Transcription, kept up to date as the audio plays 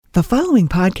The following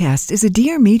podcast is a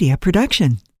Dear Media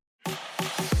production.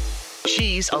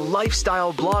 She's a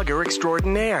lifestyle blogger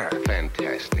extraordinaire.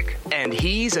 Fantastic. And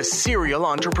he's a serial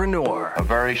entrepreneur. A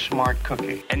very smart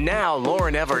cookie. And now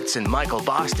Lauren Everts and Michael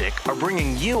Bosstick are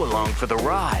bringing you along for the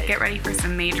ride. Get ready for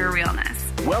some major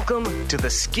realness. Welcome to the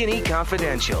Skinny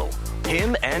Confidential.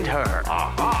 Him and her.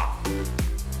 Aha!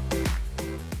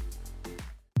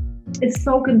 It's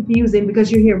so confusing because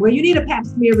you hear, well, you need a pap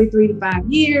smear every 3 to 5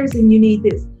 years and you need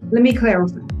this. Let me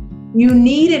clarify. You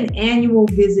need an annual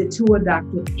visit to a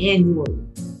doctor annually.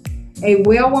 A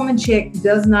well woman check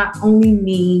does not only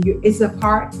mean it's a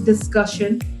part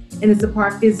discussion and it's a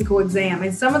part physical exam.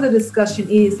 And some of the discussion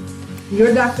is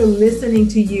your doctor listening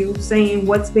to you saying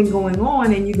what's been going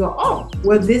on and you go, oh,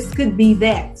 well, this could be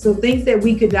that. So things that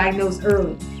we could diagnose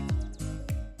early.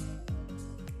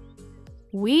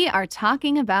 We are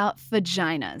talking about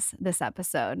vaginas this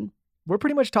episode. We're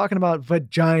pretty much talking about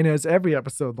vaginas every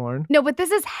episode, Lauren. No, but this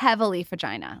is heavily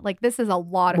vagina. Like, this is a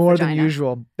lot of More vagina. than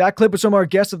usual. That clip was from our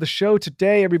guest of the show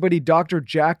today, everybody, Dr.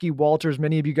 Jackie Walters.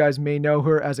 Many of you guys may know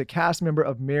her as a cast member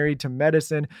of Married to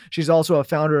Medicine. She's also a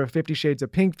founder of 50 Shades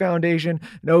of Pink Foundation,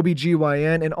 an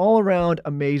OBGYN, an all-around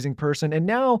amazing person, and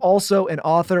now also an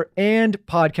author and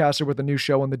podcaster with a new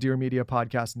show on the Dear Media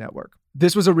Podcast Network.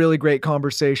 This was a really great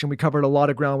conversation. We covered a lot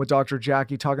of ground with Dr.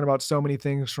 Jackie, talking about so many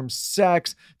things from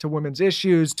sex to women's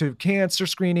issues to cancer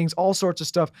screenings, all sorts of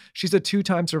stuff. She's a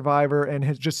 2-time survivor and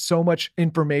has just so much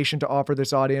information to offer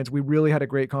this audience. We really had a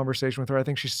great conversation with her. I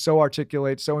think she's so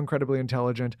articulate, so incredibly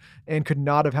intelligent, and could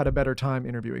not have had a better time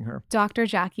interviewing her. Dr.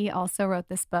 Jackie also wrote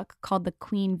this book called The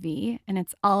Queen V, and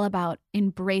it's all about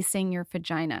embracing your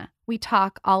vagina. We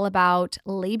talk all about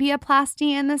labiaplasty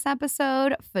in this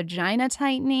episode, vagina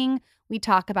tightening. We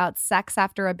talk about sex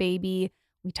after a baby.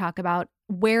 We talk about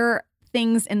where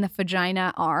things in the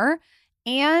vagina are.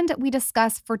 And we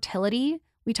discuss fertility.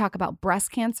 We talk about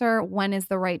breast cancer. When is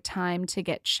the right time to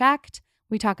get checked?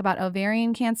 We talk about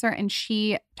ovarian cancer. And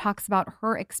she talks about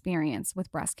her experience with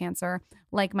breast cancer.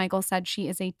 Like Michael said, she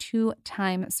is a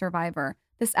 2-time survivor.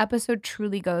 This episode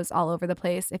truly goes all over the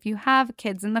place. If you have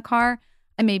kids in the car,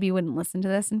 I maybe wouldn't listen to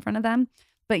this in front of them.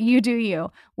 But you do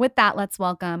you. With that, let's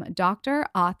welcome doctor,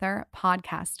 author,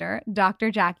 podcaster,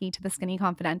 Dr. Jackie to the Skinny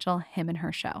Confidential, Him and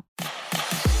Her show.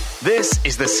 This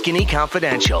is the Skinny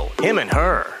Confidential. Him and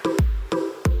her.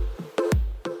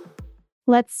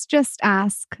 Let's just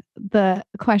ask the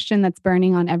question that's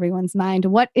burning on everyone's mind.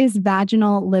 What is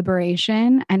vaginal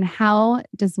liberation and how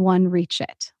does one reach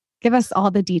it? Give us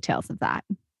all the details of that.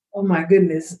 Oh my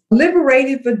goodness.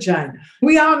 Liberated vagina.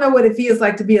 We all know what it feels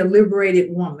like to be a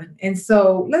liberated woman. And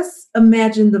so let's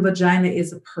imagine the vagina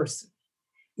is a person.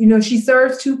 You know, she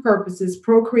serves 2 purposes,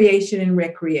 procreation and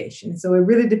recreation. So it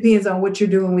really depends on what you're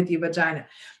doing with your vagina.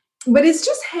 But it's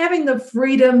just having the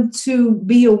freedom to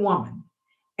be a woman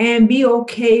and be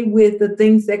okay with the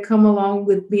things that come along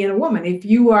with being a woman. If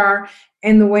you are,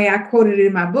 and the way I quoted it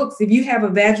in my books, if you have a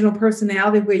vaginal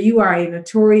personality where you are a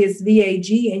notorious VAG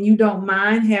and you don't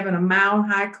mind having a Mile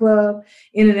High Club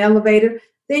in an elevator,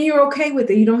 then you're okay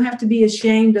with it. You don't have to be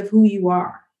ashamed of who you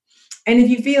are. And if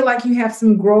you feel like you have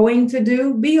some growing to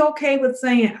do, be okay with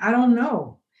saying, I don't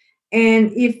know.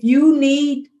 And if you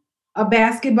need a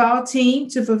basketball team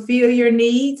to fulfill your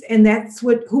needs and that's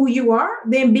who you are,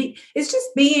 then it's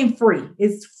just being free.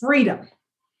 It's freedom.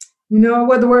 You know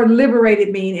what the word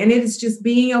liberated means, and it is just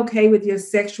being okay with your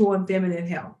sexual and feminine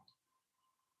health.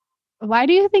 Why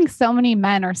do you think so many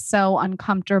men are so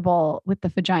uncomfortable with the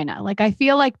vagina? Like, I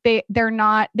feel like they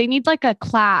need like a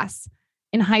class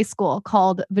in high school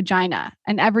called Vagina,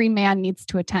 and every man needs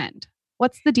to attend.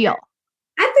 What's the deal?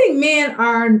 I think men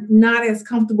are not as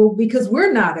comfortable because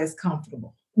we're not as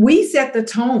comfortable. We set the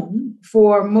tone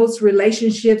for most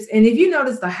relationships. And if you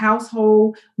notice the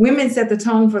household, women set the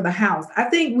tone for the house. I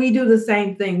think we do the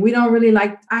same thing. We don't really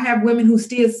I have women who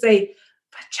still say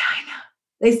vagina.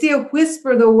 They still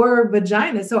whisper the word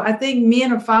vagina. So I think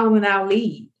men are following our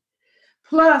lead.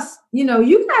 Plus, you know,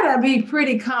 you gotta be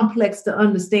pretty complex to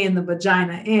understand the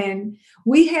vagina. And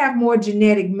we have more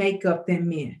genetic makeup than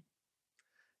men.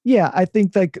 Yeah, I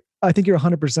think you're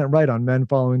 100% right on men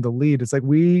following the lead. It's like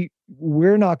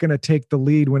we're not going to take the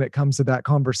lead when it comes to that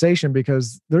conversation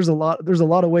because there's a lot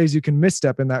of ways you can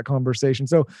misstep in that conversation.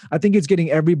 So I think it's getting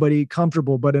everybody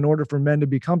comfortable, but in order for men to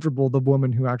be comfortable, the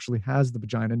woman who actually has the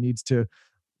vagina needs to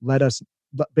let us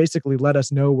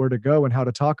know where to go and how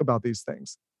to talk about these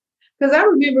things. Because I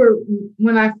remember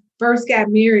when I first got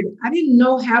married, I didn't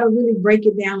know how to really break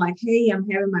it down like, hey, I'm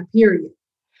having my period,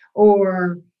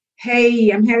 or hey,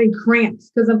 I'm having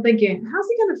cramps, because I'm thinking, how's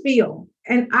he going to feel?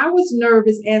 And I was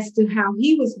nervous as to how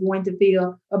he was going to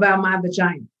feel about my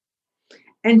vagina.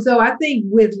 And so I think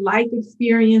with life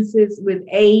experiences, with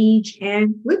age,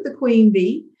 and with the Queen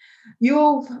Bee,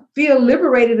 you'll feel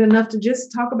liberated enough to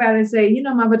just talk about it and say,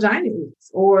 my vagina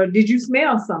is, or did you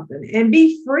smell something? And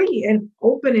be free and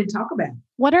open and talk about it.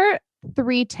 What are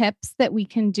 3 tips that we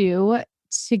can do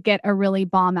to get a really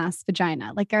bomb-ass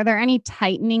vagina? Like, are there any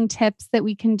tightening tips that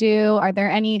we can do? Are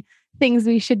there any things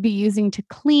we should be using to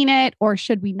clean it, or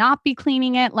should we not be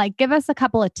cleaning it? Like, give us a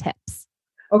couple of tips.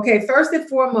 Okay, first and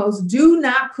foremost, do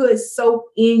not put soap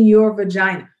in your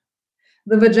vagina.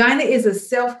 The vagina is a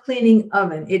self-cleaning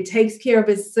oven. It takes care of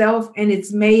itself, and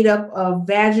it's made up of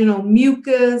vaginal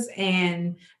mucus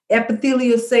and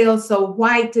epithelial cells, so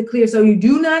white to clear. So you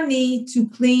do not need to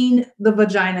clean the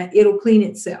vagina. It'll clean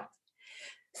itself.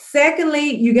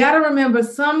 Secondly, you got to remember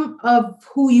some of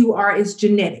who you are is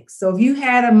genetics. So if you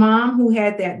had a mom who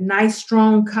had that nice,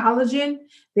 strong collagen,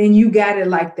 then you got it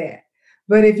like that.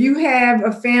 But if you have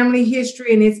a family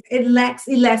history and it lacks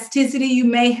elasticity, you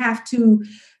may have to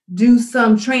do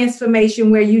some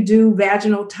transformation where you do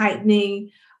vaginal tightening.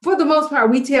 For the most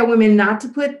part, we tell women not to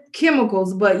put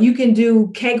chemicals, but you can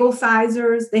do Kegel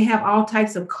sizers. They have all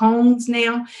types of cones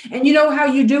now. And you know how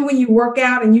you do when you work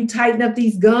out and you tighten up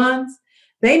these guns?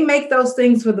 They make those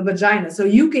things for the vagina. So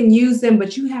you can use them,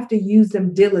 but you have to use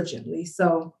them diligently.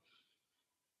 So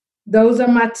those are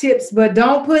my tips, but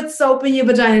don't put soap in your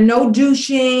vagina. No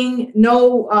douching,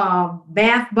 no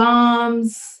bath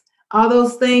bombs, all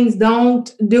those things.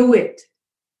 Don't do it.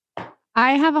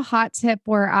 I have a hot tip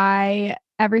where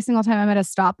every single time I'm at a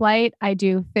stoplight, I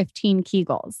do 15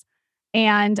 Kegels.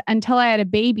 And until I had a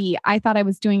baby, I thought I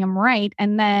was doing them right.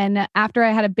 And then after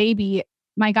I had a baby,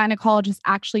 my gynecologist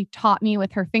actually taught me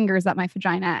with her fingers up my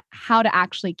vagina how to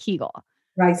actually Kegel.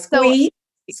 Right. Squeeze.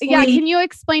 Yeah. Can you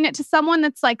explain it to someone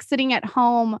that's like sitting at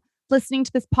home listening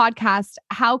to this podcast?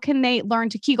 How can they learn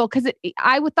to Kegel? Because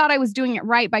I thought I was doing it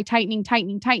right by tightening.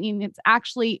 It's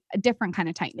actually a different kind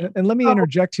of tightening. And let me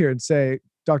interject here and say,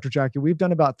 Dr. Jackie, we've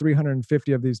done about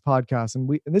 350 of these podcasts,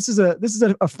 and this is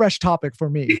a fresh topic for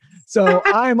me. So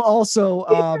I'm also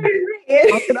I'm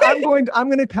going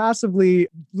to passively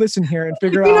listen here and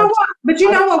figure out. What? But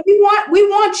you know what? We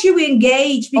want you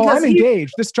engaged because I'm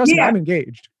engaged. Trust me, I'm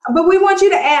engaged. But we want you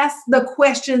to ask the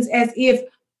questions as if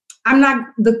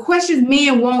the questions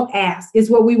men won't ask is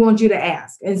what we want you to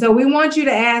ask. And so we want you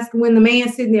to ask when the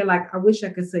man's sitting there like, I wish I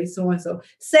could say so-and-so.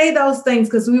 Say those things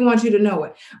because we want you to know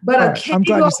it. But Kegel, I'm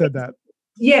glad you said that.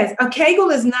 Yes, a Kegel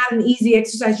is not an easy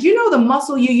exercise. You know the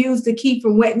muscle you use to keep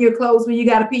from wetting your clothes when you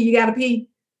got to pee?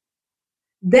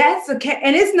 That's and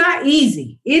it's not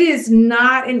easy. It is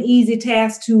not an easy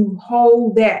task to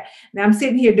hold that. Now I'm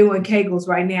sitting here doing Kegels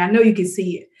right now. I know you can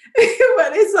see it.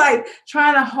 But it's like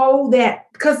trying to hold that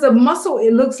because the muscle,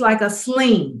 it looks like a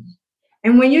sling.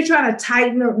 And when you're trying to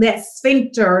tighten up that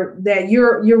sphincter, that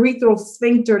your urethral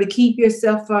sphincter to keep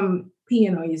yourself from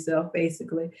peeing on yourself,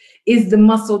 basically, is the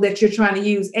muscle that you're trying to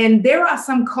use. And there are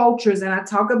some cultures, and I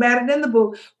talk about it in the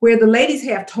book, where the ladies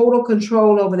have total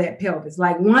control over that pelvis.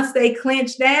 Like once they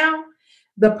clench down,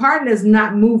 the partner's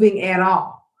not moving at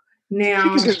all.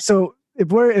 Now, so if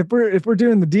we're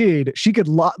doing the deed, she could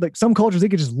lock, like some cultures, they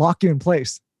could just lock you in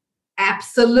place.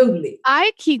 Absolutely.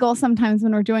 I Kegel sometimes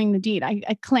when we're doing the deed. I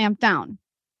clamp down.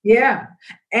 Yeah.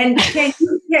 And I can't.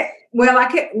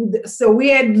 So we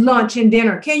had lunch and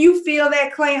dinner. Can you feel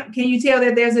that clamp? Can you tell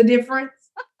that there's a difference?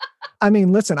 I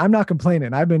mean, listen, I'm not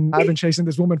complaining. I've been chasing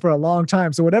this woman for a long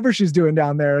time. So whatever she's doing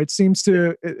down there, it seems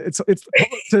it's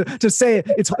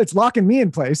locking me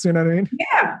in place. You know what I mean?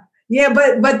 Yeah. Yeah,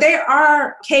 but there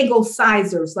are Kegel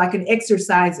sizers, like an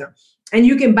exerciser, and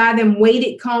you can buy them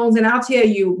weighted cones. And I'll tell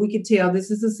you, we can tell this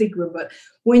is a secret, but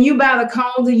when you buy the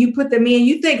cones and you put them in,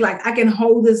 you think like, I can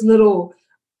hold this little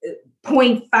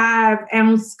 0.5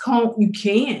 ounce cone. You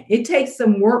can't. It takes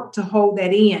some work to hold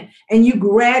that in, and you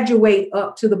graduate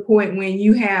up to the point when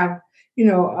you have,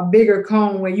 a bigger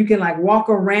cone where you can like walk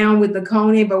around with the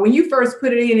cone in. But when you first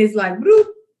put it in, it's like, bloop.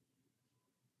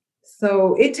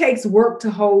 So it takes work to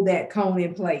hold that cone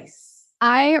in place.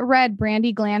 I read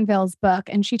Brandi Glanville's book,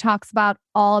 and she talks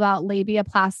all about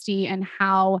labiaplasty and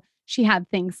how she had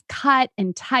things cut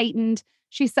and tightened.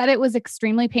 She said it was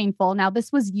extremely painful. Now,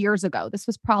 this was years ago. This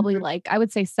was probably I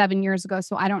would say 7 years ago.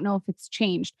 So I don't know if it's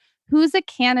changed. Who's a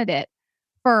candidate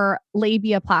for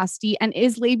labiaplasty? And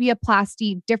is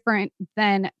labiaplasty different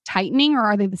than tightening, or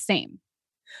are they the same?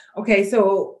 Okay,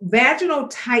 so vaginal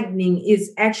tightening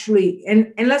is actually,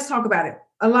 and let's talk about it.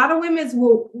 A lot of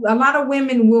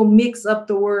women will mix up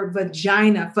the word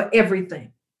vagina for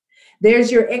everything.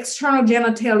 There's your external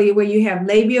genitalia where you have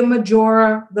labia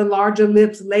majora, the larger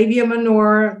lips, labia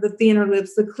minora, the thinner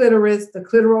lips, the clitoris, the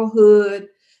clitoral hood,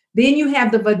 Then you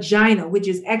have the vagina, which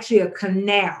is actually a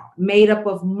canal made up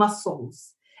of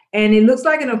muscles. And it looks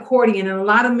like an accordion. And a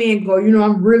lot of men go,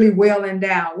 I'm really well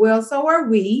endowed. Well, so are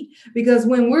we, because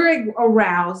when we're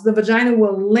aroused, the vagina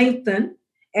will lengthen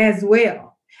as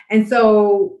well. And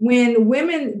so when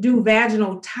women do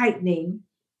vaginal tightening,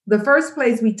 the first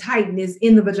place we tighten is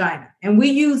in the vagina. And we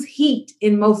use heat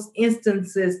in most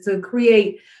instances to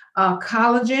create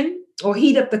collagen or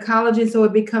heat up the collagen so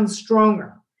it becomes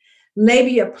stronger.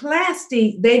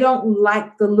 Labiaplasty, they don't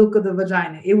like the look of the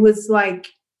vagina. It was like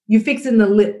you're fixing the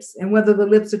lips and whether the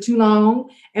lips are too long.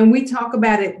 And we talk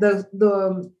about it,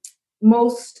 the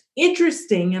most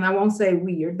interesting, and I won't say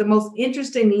weird, the most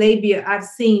interesting labia I've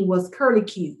seen was curly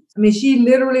Q. I mean, she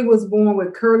literally was born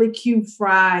with curly Q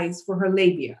fries for her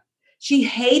labia. She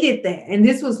hated that. And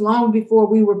this was long before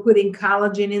we were putting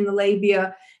collagen in the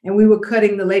labia and we were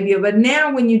cutting the labia. But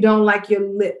now when you don't like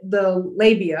the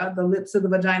labia, the lips of the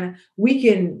vagina, we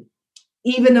can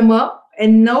even them up,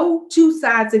 and no two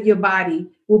sides of your body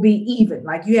will be even.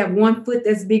 Like you have one foot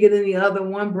that's bigger than the other,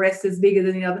 one breast is bigger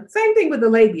than the other. Same thing with the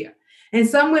labia. And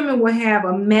some women will have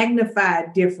a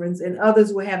magnified difference and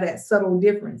others will have that subtle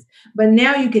difference. But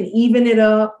now you can even it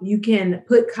up. You can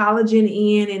put collagen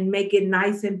in and make it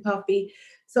nice and puffy.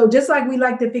 So just like we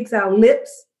like to fix our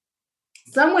lips,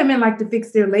 some women like to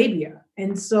fix their labia.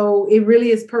 And so it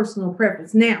really is personal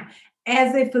preference. Now,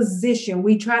 as a physician,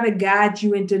 we try to guide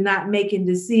you into not making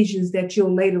decisions that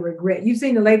you'll later regret. You've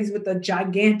seen the ladies with the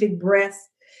gigantic breasts,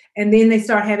 and then they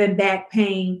start having back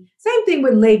pain. Same thing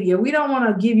with labia. We don't want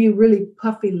to give you really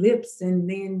puffy lips, and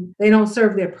then they don't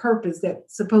serve their purpose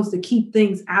that's supposed to keep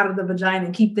things out of the vagina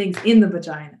and keep things in the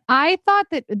vagina. I thought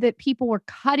that people were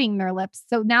cutting their lips,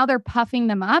 so now they're puffing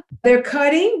them up. They're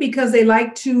cutting because they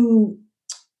like to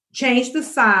change the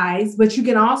size, but you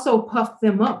can also puff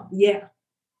them up. Yeah.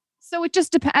 So it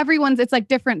just depends. It's like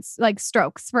different like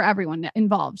strokes for everyone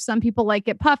involved. Some people like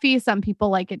it puffy. Some people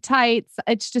like it tight.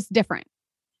 It's just different.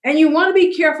 And you want to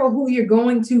be careful who you're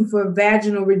going to for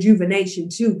vaginal rejuvenation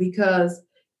too, because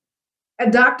a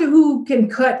doctor who can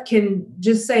cut can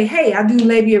just say, hey, I do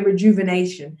labia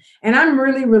rejuvenation. And I'm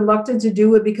really reluctant to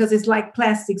do it because it's like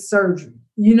plastic surgery.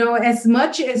 As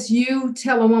much as you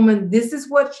tell a woman, this is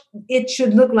what it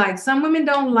should look like, some women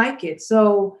don't like it.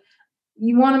 So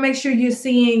you want to make sure you're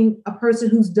seeing a person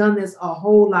who's done this a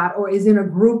whole lot or is in a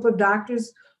group of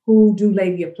doctors who do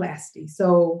labiaplasty.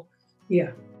 So, yeah.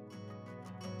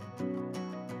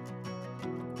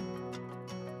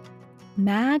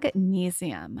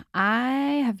 Magnesium.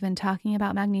 I have been talking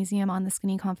about magnesium on the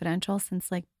Skinny Confidential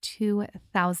since like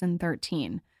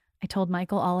 2013. I told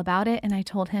Michael all about it and I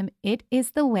told him it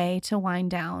is the way to wind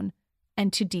down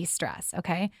and to de-stress,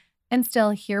 okay? And still,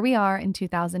 here we are in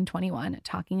 2021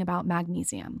 talking about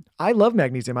magnesium. I love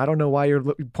magnesium. I don't know why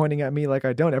you're pointing at me like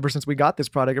I don't. Ever since we got this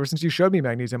product, ever since you showed me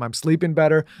magnesium, I'm sleeping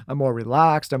better. I'm more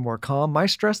relaxed. I'm more calm. My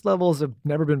stress levels have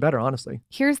never been better, honestly.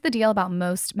 Here's the deal about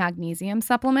most magnesium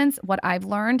supplements. What I've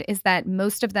learned is that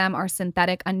most of them are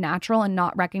synthetic, unnatural, and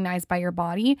not recognized by your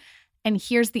body. And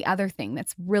here's the other thing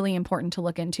that's really important to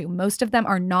look into. Most of them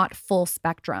are not full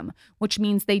spectrum, which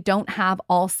means they don't have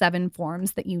all 7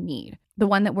 forms that you need. The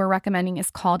one that we're recommending is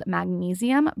called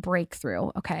Magnesium Breakthrough,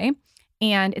 okay?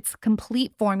 And it's a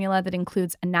complete formula that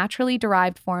includes naturally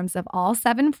derived forms of all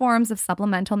 7 forms of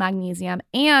supplemental magnesium.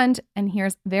 And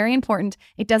here's very important,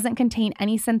 it doesn't contain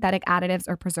any synthetic additives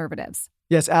or preservatives.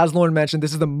 Yes, as Lauren mentioned,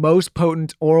 this is the most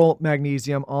potent oral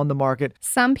magnesium on the market.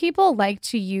 Some people like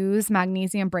to use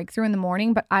Magnesium Breakthrough in the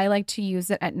morning, but I like to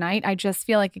use it at night. I just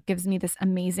feel like it gives me this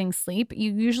amazing sleep.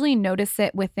 You usually notice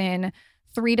it within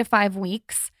 3 to 5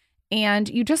 weeks, and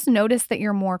you just notice that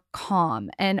you're more calm.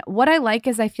 And what I like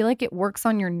is I feel like it works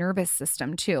on your nervous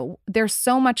system too. There's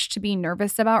so much to be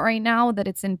nervous about right now that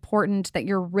it's important that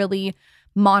you're really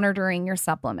monitoring your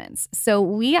supplements. So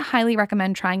we highly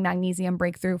recommend trying Magnesium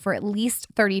Breakthrough for at least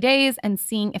 30 days and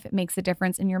seeing if it makes a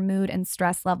difference in your mood and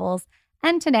stress levels.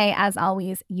 And today, as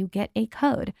always, you get a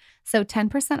code. So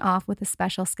 10% off with a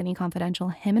special Skinny Confidential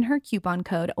him and her coupon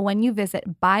code when you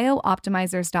visit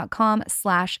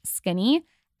biooptimizers.com/skinny,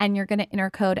 and you're going to enter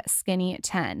code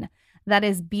skinny10. That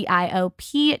is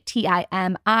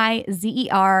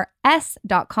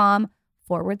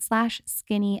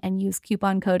bioptimizers.com/skinny and use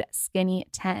coupon code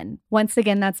skinny10. Once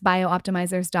again, that's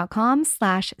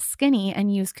biooptimizers.com/skinny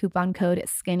and use coupon code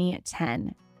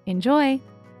skinny10. Enjoy.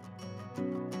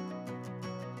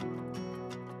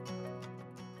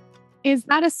 Is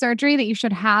that a surgery that you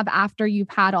should have after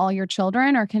you've had all your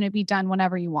children, or can it be done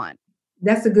whenever you want?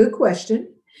 That's a good question.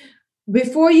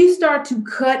 before you start to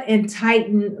cut and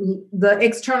tighten the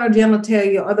external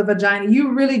genitalia or the vagina,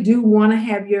 you really do want to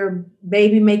have your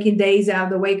baby making days out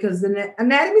of the way, because the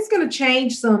anatomy is going to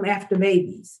change some after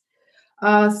babies.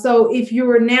 So if you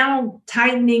are now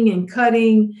tightening and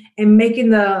cutting and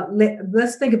making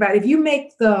let's think about it. If you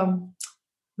make the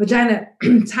vagina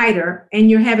tighter and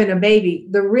you're having a baby,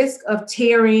 the risk of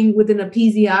tearing with an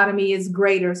episiotomy is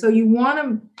greater. So you want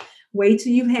to wait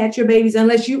till you've had your babies,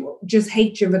 unless you just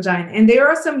hate your vagina. And there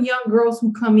are some young girls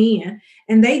who come in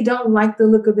and they don't like the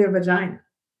look of their vagina.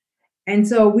 And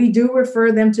so we do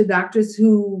refer them to doctors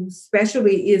whose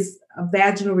specialty is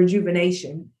vaginal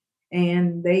rejuvenation,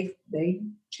 and they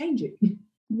change it.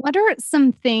 What are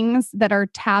some things that are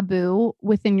taboo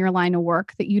within your line of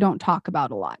work that you don't talk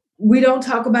about a lot? We don't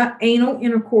talk about anal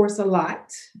intercourse a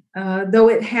lot, though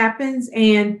it happens.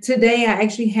 And today I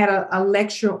actually had a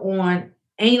lecture on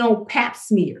anal pap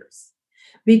smears,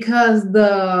 because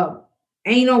the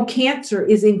anal cancer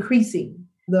is increasing,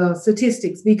 the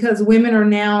statistics, because women are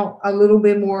now a little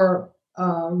bit more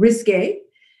risque,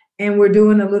 and we're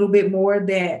doing a little bit more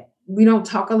that we don't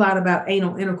talk a lot about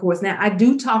anal intercourse. Now, I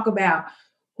do talk about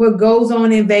what goes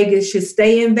on in Vegas should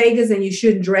stay in Vegas, and you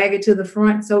shouldn't drag it to the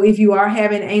front. So if you are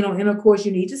having anal intercourse,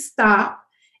 you need to stop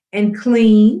and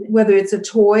clean, whether it's a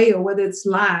toy or whether it's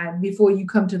live, before you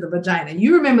come to the vagina.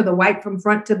 You remember the wipe from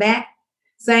front to back?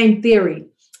 Same theory.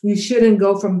 You shouldn't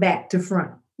go from back to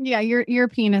front. Yeah, your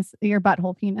penis, your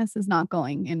butthole penis is not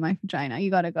going in my vagina. You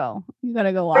gotta go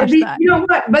wash that. You know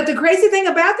what? But the crazy thing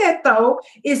about that, though,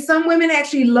 is some women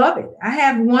actually love it. I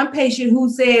have one patient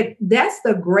who said that's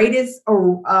the greatest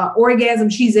orgasm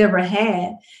she's ever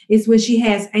had, is when she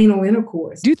has anal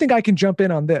intercourse. Do you think I can jump in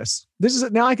on this? This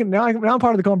is now I'm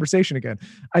part of the conversation again.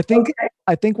 I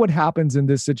think what happens in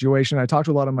this situation, I talked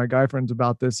to a lot of my guy friends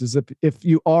about this, is if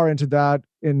you are into that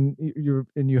and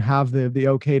you have the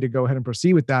okay to go ahead and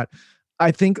proceed with that,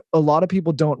 I think a lot of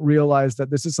people don't realize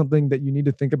that this is something that you need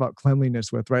to think about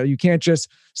cleanliness with, right? You can't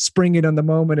just spring it on the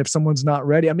moment if someone's not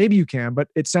ready. Maybe you can, but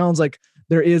it sounds like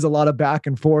there is a lot of back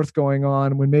and forth going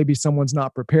on when maybe someone's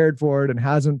not prepared for it and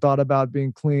hasn't thought about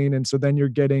being clean. And so then you're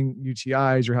getting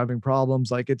UTIs, you're having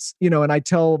problems. Like it's, and I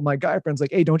tell my guy friends,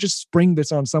 like, hey, don't just spring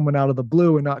this on someone out of the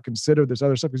blue and not consider this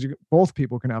other stuff, because both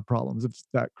people can have problems. Is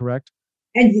that correct?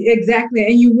 And exactly.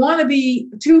 And you want to be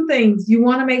two things. You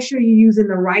want to make sure you're using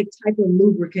the right type of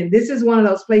lubricant. This is one of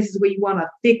those places where you want a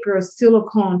thicker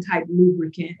silicone type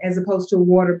lubricant as opposed to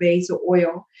water-based or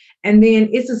oil. And then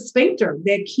it's a sphincter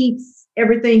that keeps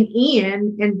everything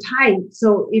in and tight.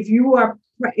 So if you're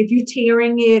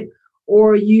tearing it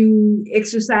or you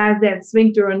exercise that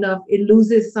sphincter enough, it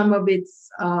loses some of its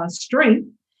strength.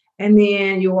 And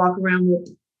then you walk around with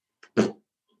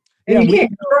and you can't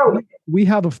control it. We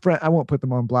have a friend, I won't put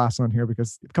them on blast on here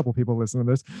because a couple people listen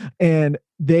to this, and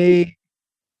they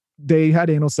had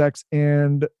anal sex,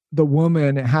 and the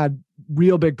woman had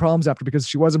real big problems after, because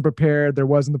she wasn't prepared. There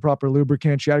wasn't the proper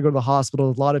lubricant. She had to go to the hospital,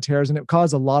 a lot of tears, and it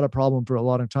caused a lot of problem for a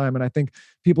lot of time. And I think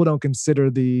people don't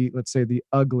consider let's say the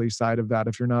ugly side of that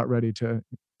if you're not ready to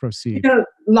proceed.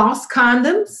 Lost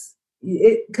condoms,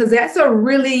 because that's a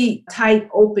really tight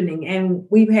opening. And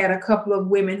we've had a couple of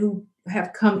women who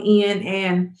have come in,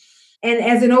 and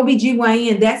as an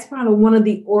OBGYN, that's probably one of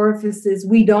the orifices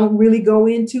we don't really go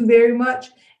into very much,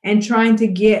 and trying to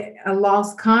get a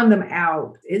lost condom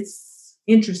out, it's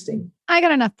interesting. I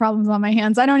got enough problems on my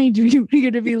hands. I don't need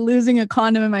you to be losing a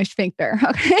condom in my sphincter.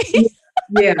 Okay.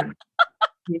 Yeah.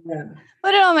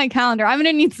 Put it on my calendar. I'm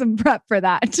going to need some prep for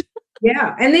that.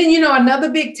 Yeah. And then, another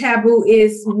big taboo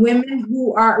is women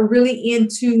who are really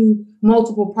into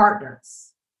multiple partners.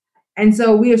 And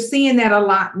so we are seeing that a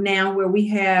lot now, where we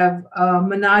have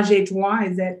menage a trois,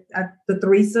 is that the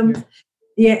threesomes?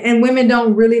 Yeah. And women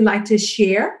don't really like to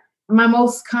share. My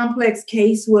most complex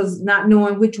case was not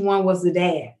knowing which one was the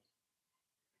dad.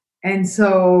 And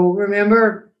so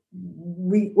remember,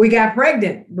 we got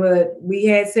pregnant, but we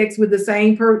had sex with the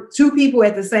same two people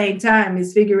at the same time,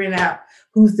 is figuring out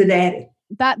who's the daddy.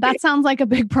 That sounds like a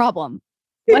big problem.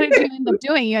 What did you end up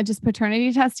doing? You had just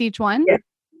paternity test each one?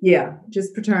 Yeah,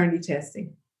 just paternity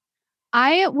testing.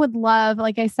 I would love,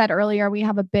 like I said earlier, we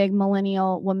have a big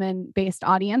millennial woman-based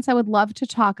audience. I would love to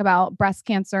talk about breast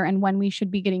cancer and when we should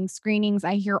be getting screenings.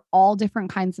 I hear all different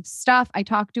kinds of stuff. I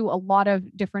talk to a lot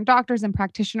of different doctors and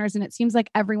practitioners, and it seems like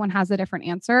everyone has a different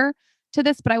answer to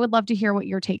this, but I would love to hear what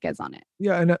your take is on it.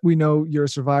 Yeah. And we know you're a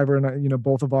survivor, and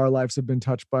both of our lives have been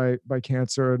touched by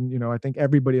cancer. And, I think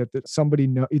everybody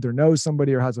either knows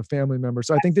somebody or has a family member.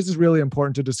 So I think this is really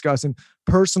important to discuss. And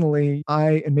personally,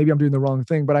 and maybe I'm doing the wrong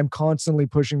thing, but I'm constantly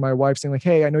pushing my wife saying like,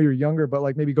 hey, I know you're younger, but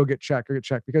like maybe go get checked,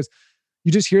 because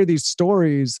you just hear these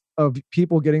stories of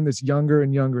people getting this younger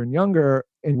and younger and younger.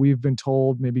 And we've been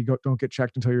told maybe don't get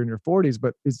checked until you're in your 40s.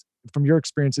 But from your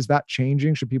experience, is that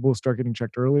changing? Should people start getting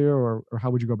checked earlier, or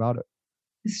how would you go about it?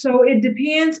 So it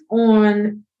depends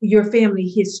on your family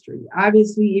history.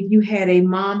 Obviously, if you had a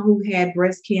mom who had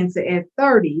breast cancer at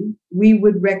 30, we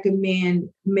would recommend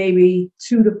maybe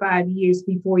 2 to 5 years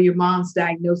before your mom's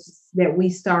diagnosis that we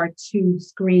start to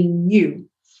screen you.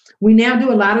 We now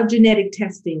do a lot of genetic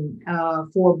testing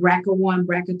for BRCA1,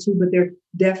 BRCA2, but there are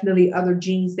definitely other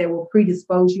genes that will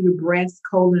predispose you to breast,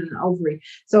 colon, and ovary.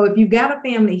 So if you've got a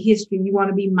family history, you want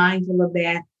to be mindful of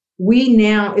that.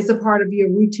 It's a part of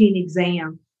your routine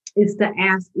exam, is to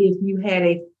ask if you had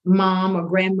a mom or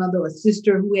grandmother or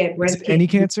sister who had breast cancer. Any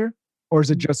cancer? Or is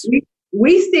it just?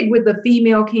 We stick with the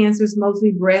female cancers,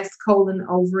 mostly breast, colon,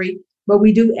 ovary. But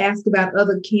we do ask about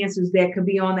other cancers that could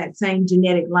be on that same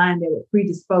genetic line that would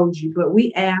predispose you. But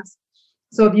we ask,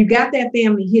 so if you got that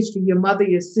family history, your mother,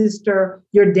 your sister,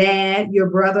 your dad,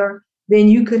 your brother, then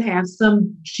you could have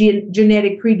some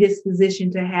genetic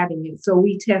predisposition to having it. So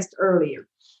we test earlier.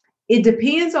 It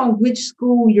depends on which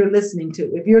school you're listening to.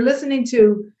 If you're listening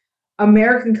to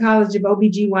American College of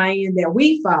OBGYN that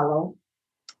we follow,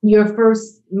 your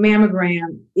first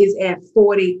mammogram is at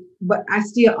 40, but I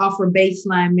still offer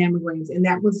baseline mammograms, and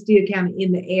that one's still kind of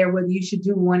in the air whether you should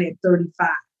do one at 35.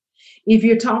 If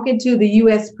you're talking to the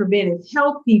U.S. preventive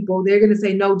health people, they're going to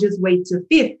say, no, just wait till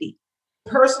 50.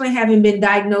 Personally, having been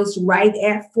diagnosed right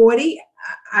at 40,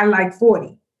 I like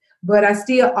 40. But I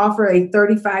still offer a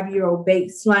 35-year-old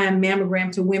baseline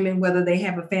mammogram to women, whether they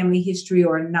have a family history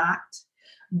or not.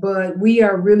 But we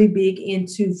are really big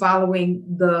into following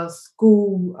the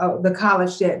school, the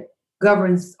college that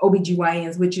governs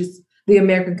OBGYNs, which is the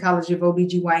American College of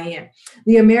OBGYN.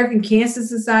 The American Cancer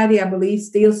Society, I believe,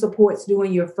 still supports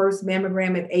doing your first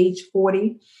mammogram at age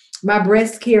 40. My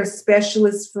breast care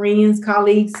specialist friends,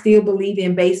 colleagues still believe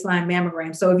in baseline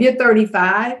mammogram. So if you're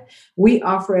 35, we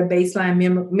offer a baseline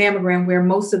mammogram where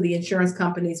most of the insurance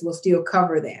companies will still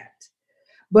cover that.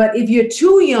 But if you're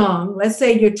too young, let's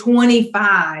say you're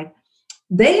 25,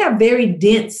 they have very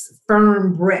dense,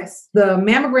 firm breasts. The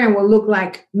mammogram will look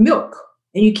like milk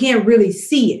and you can't really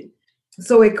see it.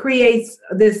 So it creates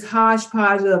this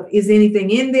hodgepodge of, is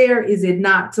anything in there? Is it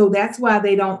not? So that's why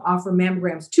they don't offer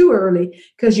mammograms too early,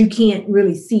 because you can't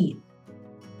really see it.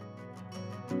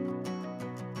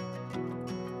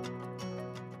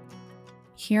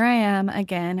 Here I am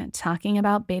again talking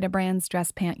about Beta Brand's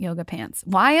dress pant yoga pants.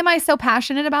 Why am I so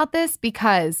passionate about this?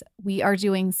 Because we are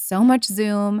doing so much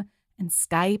Zoom and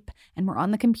Skype and we're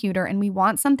on the computer and we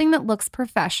want something that looks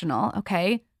professional,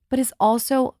 okay, but is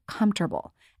also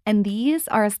comfortable. And these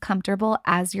are as comfortable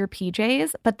as your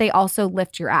PJs, but they also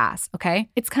lift your ass, okay?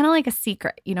 It's kind of like a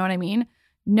secret, you know what I mean?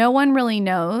 No one really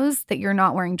knows that you're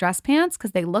not wearing dress pants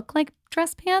because they look like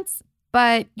dress pants,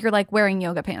 but you're like wearing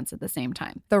yoga pants at the same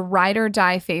time. The ride or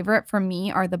die favorite for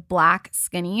me are the black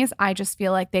skinnies. I just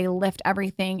feel like they lift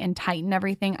everything and tighten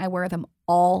everything. I wear them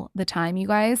all the time, you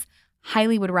guys.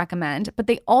 Highly would recommend, but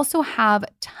they also have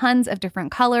tons of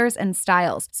different colors and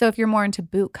styles. So if you're more into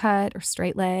boot cut or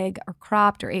straight leg or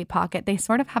cropped or 8-pocket, they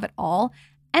sort of have it all,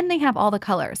 and they have all the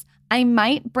colors. I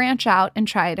might branch out and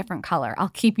try a different color. I'll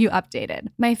keep you updated.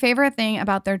 My favorite thing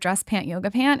about their dress pant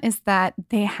yoga pant is that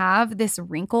they have this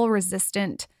wrinkle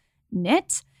resistant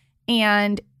knit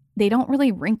and they don't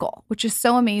really wrinkle, which is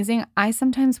so amazing. I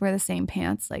sometimes wear the same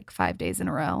pants like 5 days in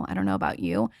a row. I don't know about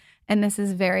you. And this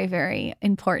is very, very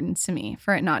important to me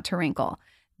for it not to wrinkle.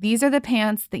 These are the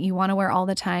pants that you want to wear all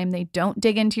the time. They don't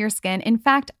dig into your skin. In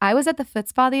fact, I was at the foot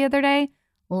spa the other day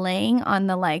laying on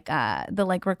the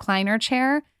recliner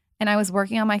chair, and I was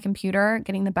working on my computer,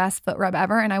 getting the best foot rub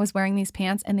ever, and I was wearing these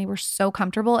pants, and they were so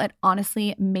comfortable. It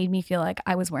honestly made me feel like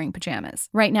I was wearing pajamas.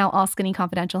 Right now, All Skinny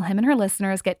Confidential, him and her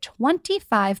listeners get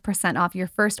 25% off your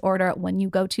first order when you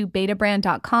go to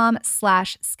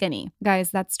betabrand.com/skinny.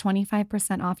 Guys, that's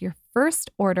 25% off your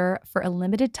first order for a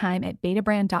limited time at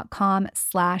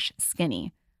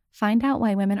betabrand.com/skinny. Find out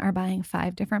why women are buying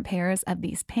 5 different pairs of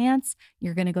these pants.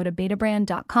 You're going to go to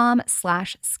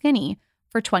betabrand.com/skinny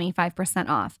for 25%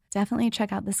 off. Definitely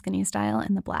check out the skinny style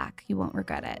in the black. You won't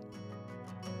regret it.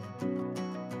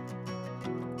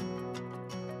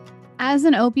 As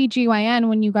an OBGYN,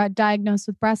 when you got diagnosed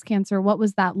with breast cancer, what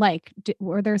was that like?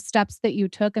 Were there steps that you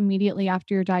took immediately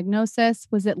after your diagnosis?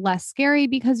 Was it less scary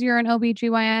because you're an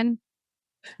OBGYN?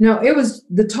 No, it was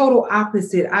the total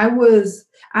opposite. I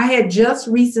had just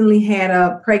recently had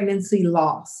a pregnancy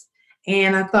loss.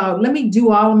 And I thought, let me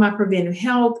do all of my preventive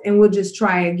health and we'll just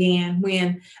try again.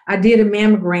 When I did a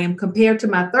mammogram, compared to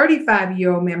my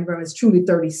 35-year-old mammogram, it's truly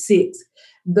 36.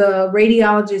 The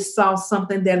radiologist saw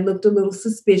something that looked a little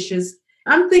suspicious.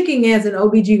 I'm thinking as an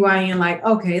OBGYN, like,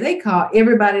 okay, they call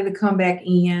everybody to come back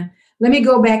in. Let me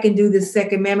go back and do this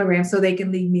second mammogram so they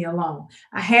can leave me alone.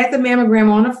 I had the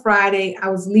mammogram on a Friday. I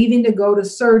was leaving to go to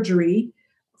surgery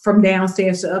from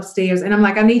downstairs to upstairs. And I'm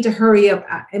like, I need to hurry up.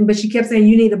 But she kept saying,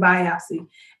 you need a biopsy.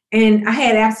 And I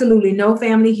had absolutely no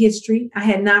family history. I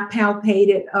had not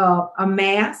palpated a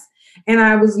mass. And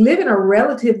I was living a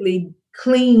relatively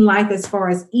clean life as far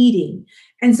as eating.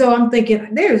 And so I'm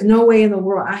thinking, there's no way in the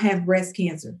world I have breast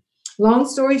cancer. Long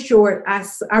story short,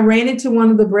 I ran into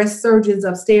one of the breast surgeons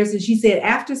upstairs, and she said,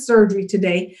 after surgery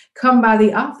today, come by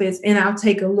the office and I'll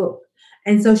take a look.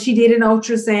 And so she did an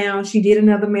ultrasound, she did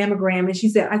another mammogram, and she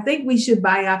said, I think we should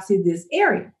biopsy this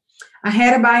area. I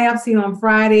had a biopsy on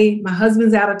Friday. My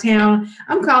husband's out of town.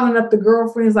 I'm calling up the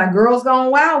girlfriends like, girls gone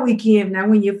wild weekend. Now,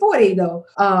 when you're 40, though,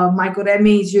 Michael, that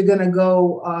means you're going to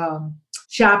go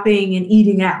shopping and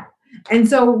eating out. And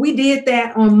so we did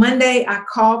that on Monday. I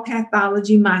called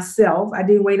pathology myself. I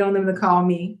didn't wait on them to call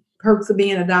me. Perks of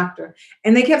being a doctor.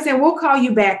 And they kept saying, we'll call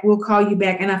you back. We'll call you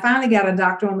back. And I finally got a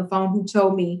doctor on the phone who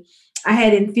told me I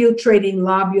had infiltrating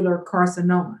lobular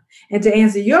carcinoma. And to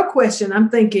answer your question, I'm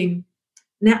thinking,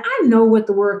 now I know what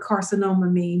the word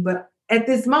carcinoma means, but at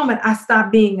this moment, I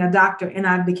stopped being a doctor and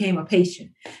I became a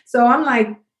patient. So I'm like,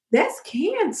 that's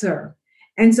cancer.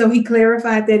 And so he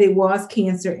clarified that it was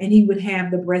cancer and he would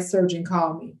have the breast surgeon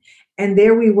call me. And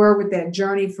there we were with that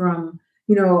journey from,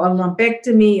 a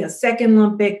lumpectomy, a second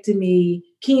lumpectomy,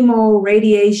 chemo,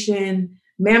 radiation,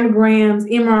 mammograms,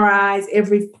 MRIs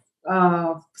every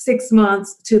 6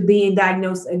 months to being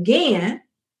diagnosed again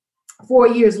 4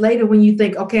 years later when you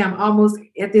think, okay, I'm almost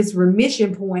at this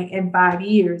remission point in 5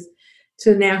 years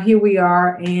to now here we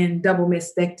are in double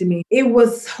mastectomy. It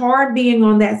was hard being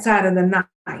on that side of the knife.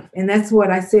 And that's what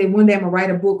I said. One day I'm going to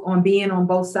write a book on being on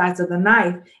both sides of the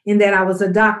knife, in that I was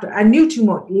a doctor. I knew too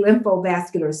much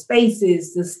lymphovascular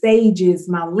spaces, the stages,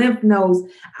 my lymph nodes.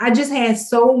 I just had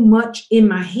so much in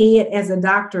my head as a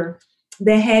doctor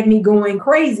that had me going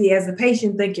crazy as a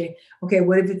patient thinking, okay,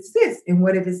 what if it's this? And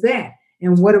what if it's that?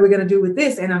 And what are we going to do with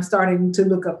this? And I'm starting to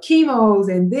look up chemos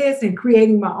and this and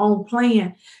creating my own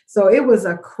plan. So it was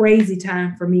a crazy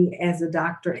time for me as a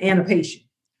doctor and a patient.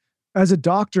 As a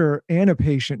doctor and a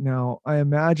patient now, I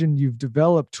imagine you've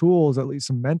developed tools, at least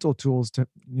some mental tools to,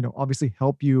 obviously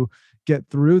help you get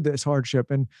through this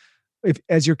hardship. And if,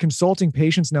 as you're consulting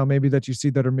patients now, maybe that you see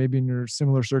that are maybe in your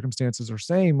similar circumstances or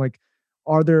same, like,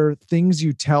 are there things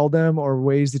you tell them or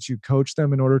ways that you coach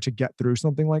them in order to get through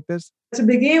something like this? To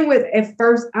begin with, at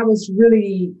first, I was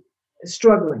really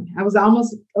struggling. I was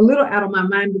almost a little out of my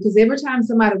mind because every time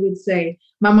somebody would say,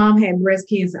 my mom had breast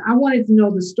cancer, I wanted to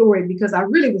know the story because I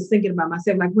really was thinking about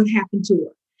myself, like, what happened to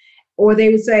her? Or they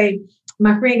would say,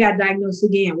 my friend got diagnosed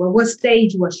again. Well, what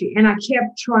stage was she? And I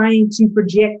kept trying to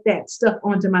project that stuff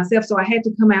onto myself. So I had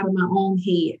to come out of my own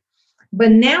head.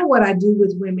 But now what I do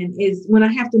with women is when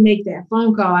I have to make that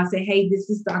phone call, I say, hey, this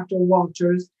is Dr.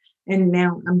 Walters. And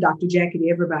now I'm Dr. Jackie to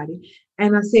everybody.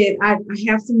 And I said, I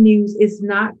have some news. It's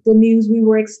not the news we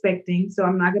were expecting. So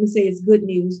I'm not going to say it's good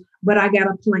news, but I got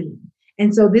a plan.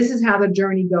 And so this is how the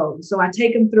journey goes. So I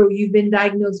take them through, you've been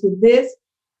diagnosed with this.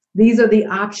 These are the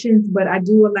options, but I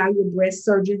do allow your breast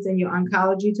surgeons and your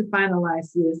oncology to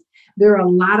finalize this. There are a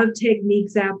lot of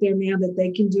techniques out there now that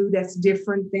they can do that's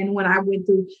different than when I went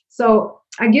through. So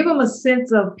I give them a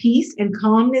sense of peace and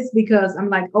calmness because I'm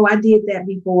like, oh, I did that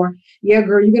before. Yeah,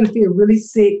 girl, you're going to feel really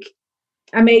sick.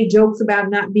 I made jokes about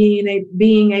not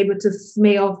being able to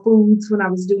smell foods when I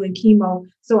was doing chemo.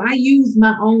 So I use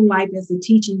my own life as a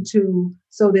teaching tool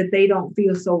so that they don't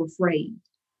feel so afraid.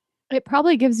 It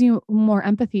probably gives you more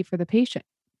empathy for the patient.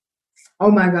 Oh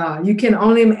my God, you can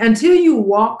only, until you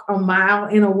walk a mile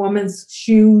in a woman's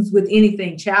shoes with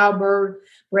anything, childbirth,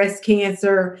 breast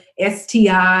cancer,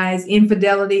 STIs,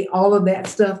 infidelity, all of that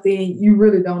stuff, then you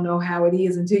really don't know how it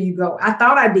is until you go. I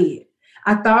thought I did.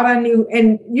 I thought I knew.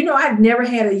 And, I'd never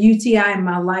had a UTI in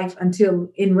my life until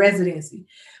in residency.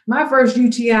 My first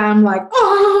UTI, I'm like,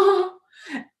 oh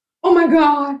my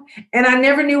God. And I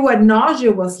never knew what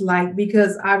nausea was like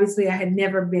because obviously I had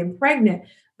never been pregnant.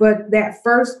 But that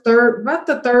about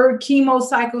the third chemo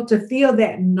cycle to feel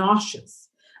that nauseous,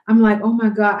 I'm like, oh my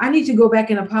God, I need to go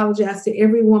back and apologize to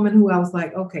every woman who I was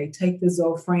like, okay, take the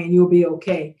Zofran, you'll be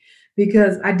okay.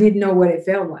 Because I didn't know what it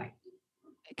felt like.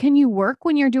 Can you work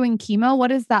when you're doing chemo? What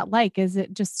is that like? Is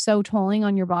it just so tolling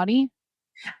on your body?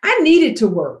 I needed to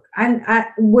work.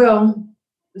 Well,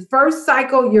 The first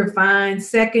cycle, you're fine.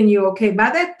 Second, you're okay. By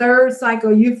that third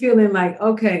cycle, you're feeling like,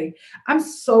 okay, I'm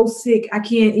so sick. I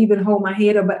can't even hold my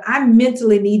head up, but I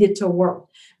mentally needed to work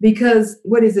because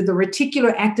what is it? The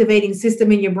reticular activating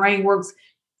system in your brain works.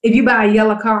 If you buy a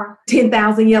yellow car,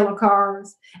 10,000 yellow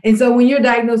cars. And so when you're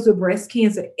diagnosed with breast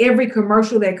cancer, every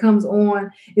commercial that comes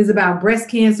on is about breast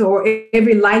cancer, or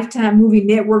every Lifetime movie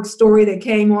network story that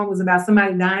came on was about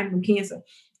somebody dying from cancer.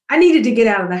 I needed to get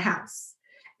out of the house.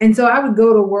 And so I would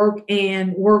go to work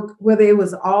and work, whether it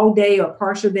was all day or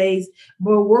partial days,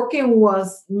 but working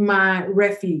was my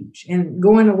refuge. And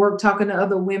going to work, talking to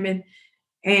other women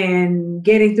and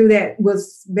getting through that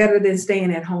was better than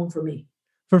staying at home for me.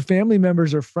 For family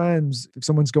members or friends, if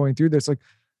someone's going through this, like,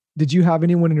 did you have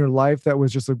anyone in your life that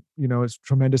was just a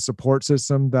tremendous support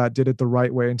system that did it the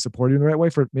right way and supported you in the right way?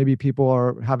 For maybe people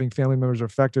are having family members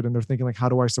affected and they're thinking like, how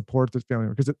do I support this family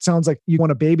member? Because it sounds like you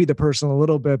want to baby the person a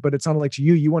little bit, but it sounded like to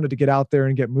you wanted to get out there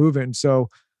and get moving. So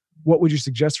what would you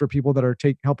suggest for people that are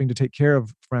helping to take care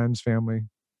of friends, family?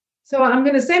 So I'm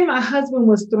going to say my husband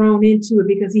was thrown into it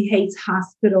because he hates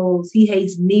hospitals. He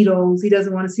hates needles. He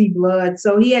doesn't want to see blood.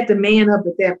 So he had to man up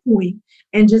at that point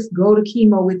and just go to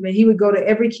chemo with me. He would go to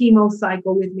every chemo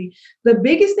cycle with me. The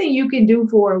biggest thing you can do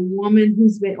for a woman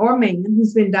or man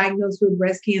who's been diagnosed with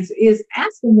breast cancer is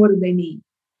ask them, what do they need?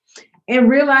 And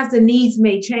realize the needs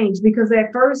may change, because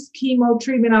that first chemo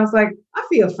treatment, I was like, I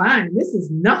feel fine. This is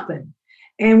nothing.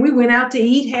 And we went out to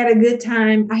eat, had a good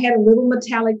time. I had a little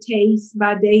metallic taste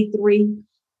by day 3.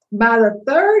 By the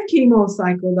third chemo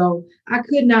cycle, though, I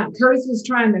could not. Curtis was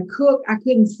trying to cook. I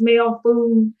couldn't smell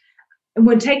food. And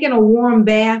when taking a warm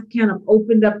bath kind of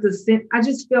opened up the scent, I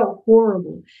just felt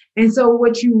horrible. And so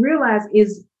what you realize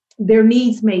is their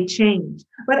needs may change.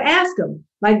 But ask them,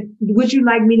 like, would you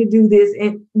like me to do this?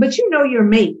 But you know your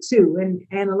mate, too.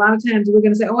 And a lot of times we're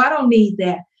going to say, oh, I don't need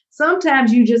that.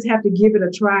 Sometimes you just have to give it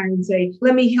a try and say,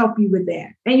 let me help you with that.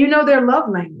 And you know their love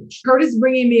language. Curtis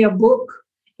bringing me a book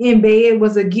in bed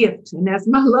was a gift. And that's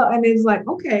my love. And it's like,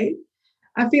 okay,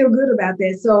 I feel good about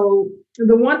that. So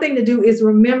the one thing to do is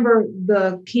remember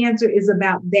the cancer is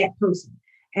about that person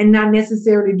and not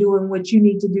necessarily doing what you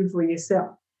need to do for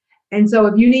yourself. And so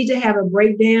if you need to have a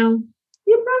breakdown,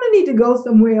 you probably need to go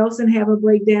somewhere else and have a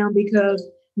breakdown, because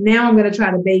now I'm going to try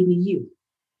to baby you.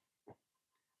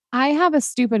 I have a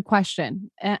stupid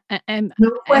question. No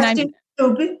question,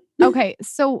 stupid. Okay,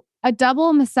 so a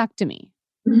double mastectomy.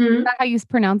 Mm-hmm. Is that how you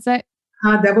pronounce it?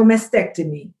 Double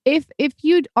mastectomy. If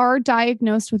you are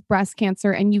diagnosed with breast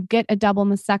cancer and you get a double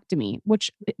mastectomy, which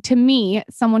to me,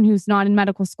 someone who's not in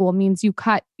medical school, means you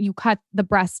cut the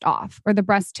breast off or the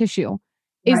breast tissue. Right.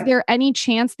 Is there any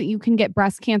chance that you can get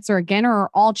breast cancer again, or are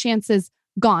all chances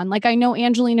gone? Like, I know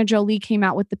Angelina Jolie came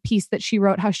out with the piece that she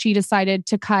wrote, how she decided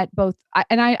to cut both,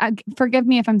 and I forgive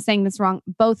me if I'm saying this wrong,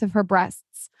 both of her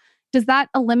breasts. Does that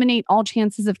eliminate all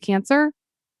chances of cancer?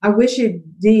 I wish it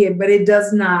did, but it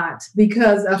does not.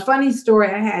 Because a funny story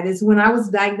I had is when I was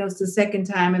diagnosed the second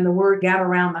time and the word got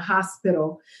around the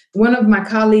hospital, one of my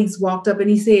colleagues walked up and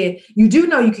he said, you do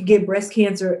know you could get breast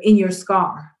cancer in your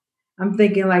scar. I'm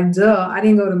thinking like, duh, I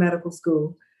didn't go to medical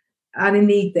school. I didn't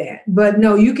need that. But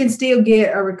no, you can still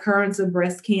get a recurrence of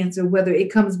breast cancer, whether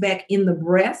it comes back in the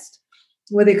breast,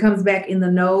 whether it comes back in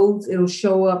the nose. It'll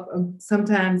show up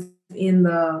sometimes in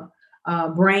the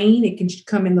brain. It can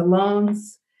come in the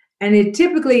lungs. And it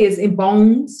typically is in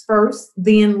bones first,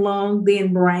 then lung,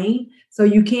 then brain. So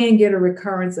you can get a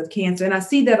recurrence of cancer. And I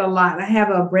see that a lot. I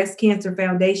have a breast cancer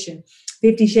foundation,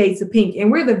 50 Shades of Pink,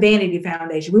 and we're the Vanity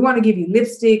Foundation. We want to give you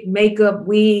lipstick, makeup,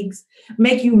 wigs,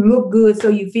 make you look good so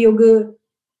you feel good.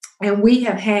 And we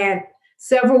have had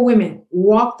several women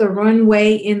walk the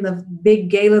runway in the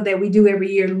big gala that we do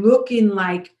every year looking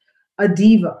like a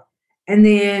diva. And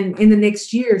then in the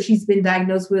next year, she's been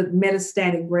diagnosed with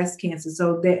metastatic breast cancer.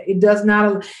 So that it does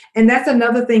not, and that's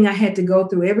another thing I had to go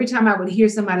through. Every time I would hear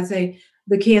somebody say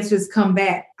the cancer has come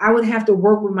back, I would have to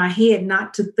work with my head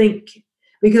not to think,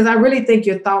 because I really think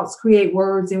your thoughts create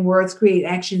words and words create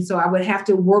action. So I would have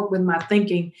to work with my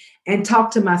thinking and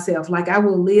talk to myself like I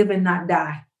will live and not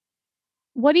die.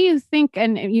 What do you think,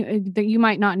 and you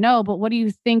might not know, but what do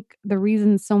you think the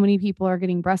reason so many people are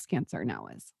getting breast cancer now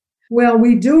is? Well,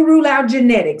 we do rule out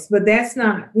genetics, but that's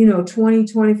not,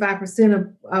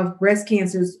 25% of breast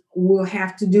cancers will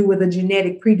have to do with a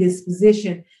genetic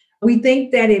predisposition. We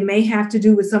think that it may have to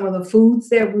do with some of the foods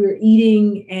that we're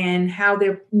eating and how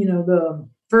they're, the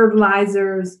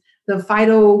fertilizers, the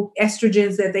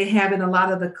phytoestrogens that they have in a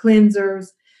lot of the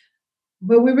cleansers,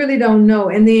 but we really don't know.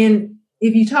 And then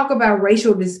if you talk about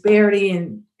racial disparity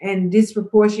and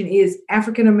disproportion is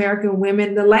African-American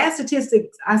women. The last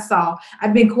statistics I saw,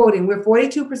 I've been quoting, we're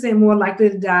 42% more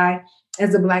likely to die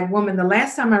as a Black woman. The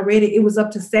last time I read it, it was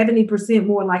up to 70%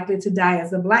 more likely to die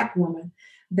as a Black woman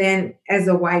than as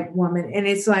a white woman. And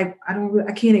it's like,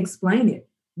 I can't explain it.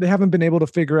 They haven't been able to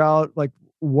figure out like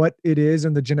what it is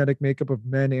in the genetic makeup of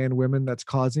men and women that's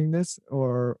causing this,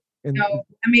 or No,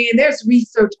 I mean, there's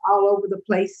research all over the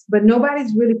place, but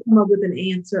nobody's really come up with an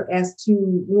answer as to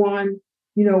one,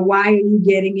 why are you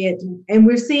getting it? And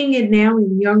we're seeing it now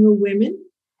in younger women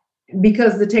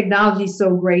because the technology is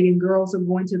so great and girls are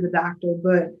going to the doctor,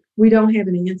 but we don't have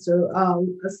an answer.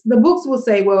 The books will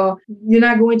say, well, you're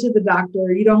not going to the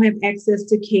doctor, you don't have access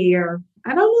to care.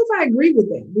 I don't know if I agree with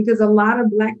that, because a lot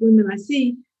of Black women I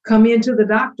see come into the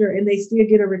doctor and they still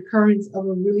get a recurrence of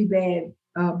a really bad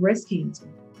breast cancer.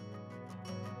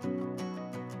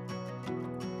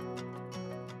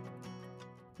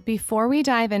 Before we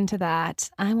dive into that,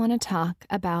 I want to talk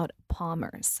about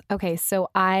Palmer's. Okay, so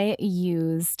I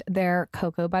used their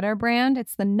cocoa butter brand.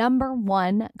 It's the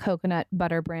 #1 coconut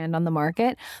butter brand on the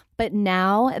market, but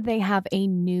now they have a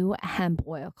new hemp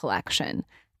oil collection.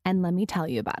 And let me tell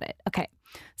you about it. Okay,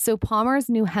 so Palmer's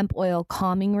new hemp oil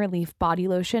calming relief body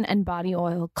lotion and body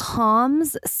oil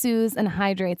calms, soothes, and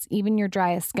hydrates even your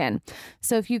driest skin.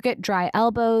 So if you get dry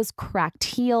elbows, cracked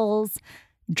heels,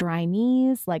 dry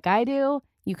knees like I do,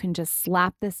 you can just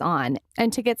slap this on.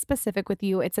 And to get specific with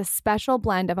you, it's a special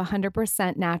blend of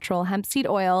 100% natural hemp seed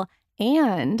oil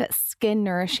and skin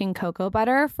nourishing cocoa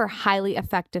butter for highly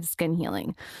effective skin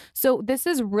healing. So this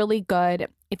is really good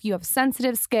if you have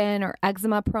sensitive skin or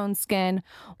eczema prone skin,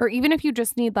 or even if you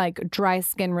just need like dry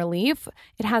skin relief.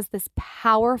 It has this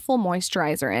powerful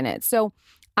moisturizer in it. So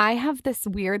I have this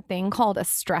weird thing called a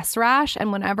stress rash,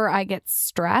 and whenever I get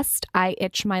stressed, I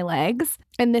itch my legs.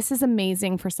 And this is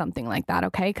amazing for something like that,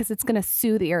 okay? Because it's going to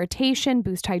soothe irritation,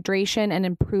 boost hydration, and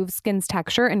improve skin's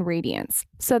texture and radiance.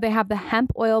 So they have the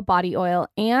hemp oil body oil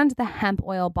and the hemp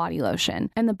oil body lotion.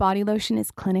 And the body lotion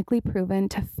is clinically proven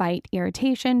to fight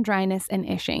irritation, dryness, and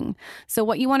itching. So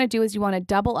what you want to do is you want to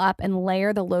double up and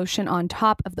layer the lotion on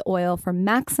top of the oil for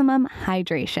maximum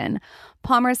hydration.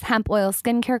 Palmer's hemp oil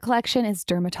skincare collection is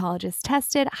dermatologist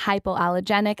tested,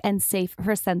 hypoallergenic, and safe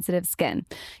for sensitive skin.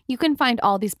 You can find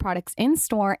all these products in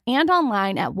store and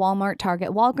online at Walmart, Target,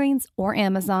 Walgreens, or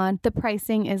Amazon. The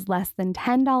pricing is less than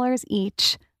 $10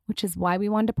 each, which is why we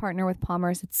wanted to partner with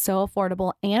Palmer's. It's so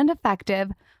affordable and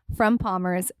effective. From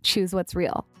Palmer's, choose what's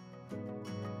real.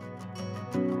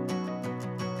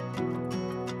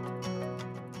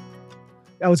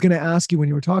 I was going to ask you when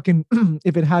you were talking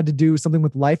if it had to do something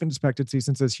with life expectancy,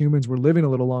 since as humans we're living a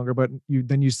little longer, but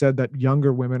you said that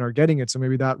younger women are getting it, so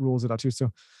maybe that rules it out too.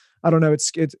 So I don't know.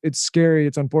 It's scary.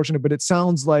 It's unfortunate, but it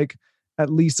sounds like at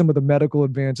least some of the medical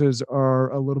advances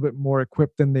are a little bit more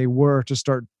equipped than they were to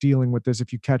start dealing with this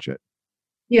if you catch it.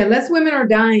 Yeah, less women are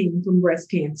dying from breast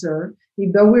cancer,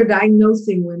 though we're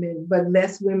diagnosing women, but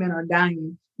less women are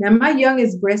dying. Now, my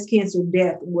youngest breast cancer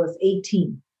death was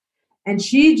 18. And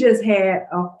she just had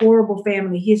a horrible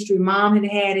family history. Mom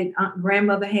had it,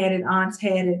 grandmother had it, aunts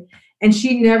had it, and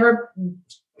she never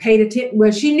paid attention.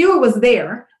 Well, she knew it was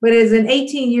there, but as an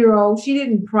 18-year-old, she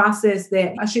didn't process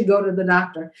that I should go to the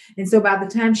doctor. And so by the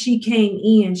time she came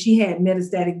in, she had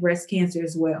metastatic breast cancer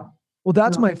as well. Well,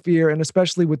 that's my fear. And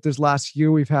especially with this last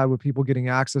year we've had with people getting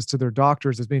access to their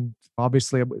doctors, has been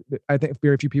obviously, I think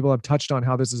very few people have touched on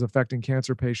how this is affecting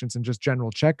cancer patients and just general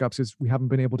checkups, is we haven't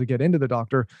been able to get into the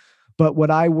doctor. But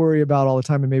what I worry about all the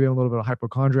time, and maybe I'm a little bit of a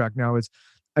hypochondriac now, is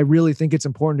I really think it's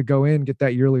important to go in, get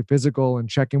that yearly physical and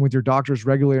check in with your doctors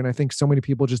regularly. And I think so many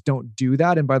people just don't do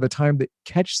that. And by the time they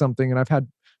catch something, and I've had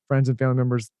friends and family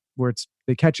members where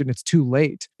they catch it and it's too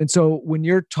late. And so when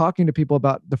you're talking to people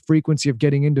about the frequency of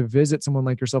getting in to visit someone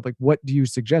like yourself, like what do you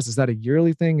suggest? Is that a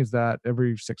yearly thing? Is that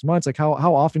every 6 months? Like how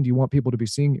often do you want people to be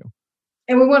seeing you?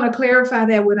 And we want to clarify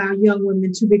that with our young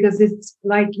women too, because it's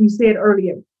like you said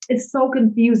earlier, it's so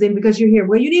confusing because you're here.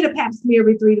 Well, you need a pap smear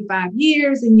every 3 to 5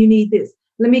 years and you need this.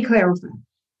 Let me clarify.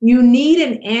 You need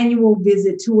an annual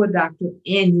visit to a doctor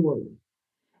annually.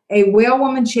 A well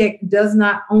woman check does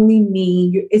not only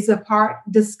mean it's a part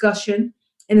discussion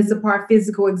and it's a part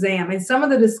physical exam. And some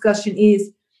of the discussion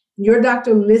is your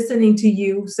doctor listening to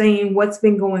you saying what's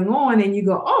been going on. And you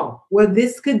go, oh, well,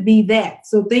 this could be that.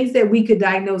 So things that we could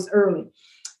diagnose early.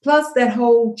 Plus that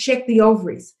whole check the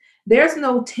ovaries. There's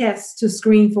no test to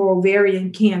screen for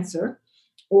ovarian cancer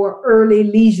or early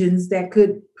lesions that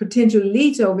could potentially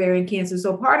lead to ovarian cancer.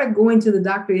 So part of going to the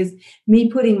doctor is me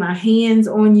putting my hands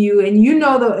on you. And you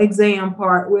know the exam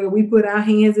part where we put our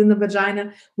hands in the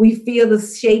vagina, we feel the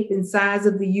shape and size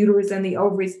of the uterus and the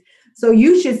ovaries. So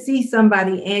you should see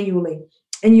somebody annually.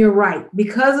 And you're right.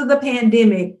 Because of the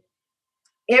pandemic,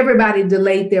 everybody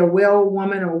delayed their well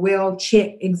woman or well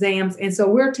check exams. And so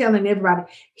we're telling everybody,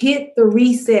 hit the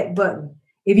reset button.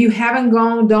 If you haven't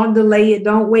gone, don't delay it.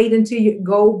 Don't wait until you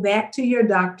go back to your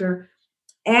doctor.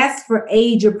 Ask for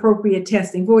age appropriate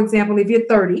testing. For example, if you're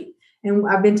 30, and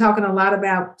I've been talking a lot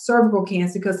about cervical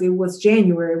cancer because it was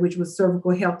January, which was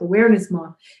Cervical Health Awareness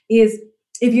Month, is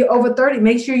if you're over 30,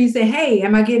 make sure you say, hey,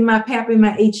 am I getting my PAP and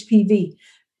my HPV?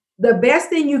 The best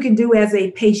thing you can do as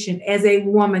a patient, as a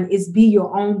woman, is be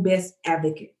your own best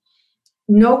advocate.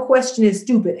 No question is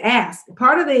stupid. Ask.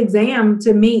 Part of the exam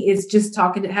to me is just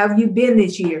talking to, how have you been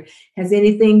this year? Has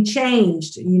anything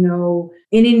changed?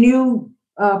 Any new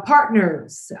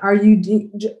partners? Are you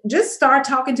just start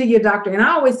talking to your doctor? And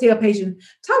I always tell patients,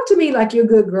 talk to me like your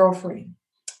good girlfriend.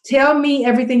 Tell me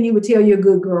everything you would tell your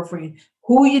good girlfriend.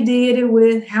 Who you did it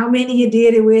with, how many you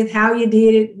did it with, how you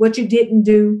did it, what you didn't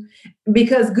do,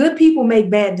 because good people make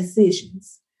bad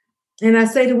decisions. And I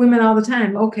say to women all the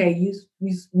time, okay, you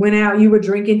went out, you were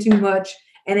drinking too much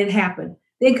and it happened.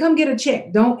 Then come get a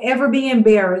check. Don't ever be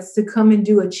embarrassed to come and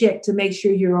do a check to make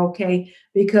sure you're okay,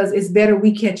 because it's better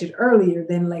we catch it earlier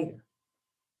than later.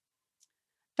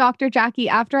 Dr. Jackie,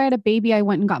 after I had a baby, I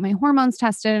went and got my hormones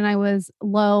tested and I was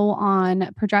low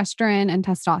on progesterone and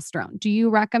testosterone. Do you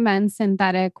recommend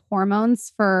synthetic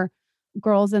hormones for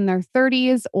girls in their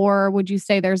 30s, or would you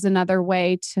say there's another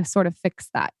way to sort of fix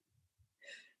that?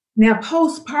 Now,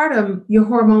 postpartum, your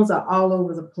hormones are all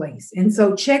over the place. And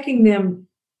so checking them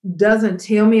doesn't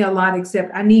tell me a lot,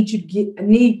 except I need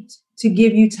to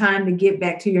give you time to get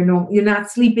back to your normal. You're not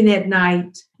sleeping at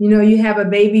night. You have a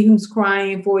baby who's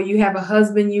crying for you. You have a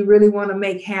husband you really want to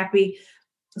make happy.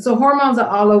 So hormones are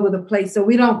all over the place. So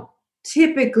we don't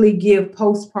typically give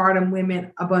postpartum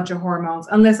women a bunch of hormones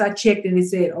unless I checked and it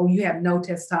said, oh, you have no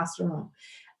testosterone.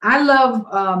 I love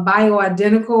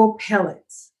bioidentical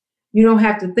pellets. You don't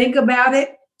have to think about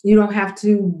it. You don't have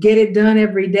to get it done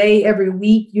every day, every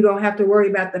week. You don't have to worry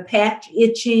about the patch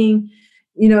itching.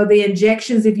 The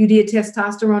injections, if you did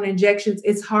testosterone injections,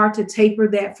 it's hard to taper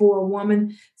that for a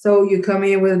woman. So you come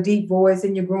in with a deep voice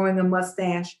and you're growing a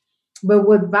mustache. But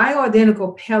with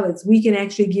bioidentical pellets, we can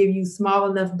actually give you small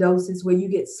enough doses where you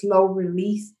get slow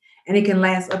release and it can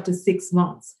last up to 6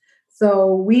 months.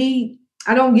 So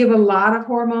I don't give a lot of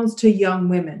hormones to young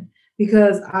women,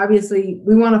 because obviously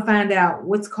we want to find out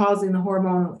what's causing the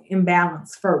hormonal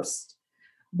imbalance first.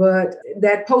 But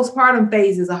that postpartum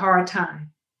phase is a hard time.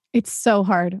 It's so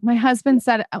hard. My husband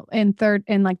said in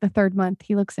the third month,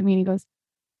 he looks at me and he goes,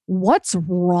 "What's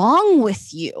wrong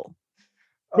with you?"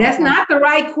 That's not the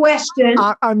right question.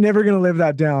 I'm never going to live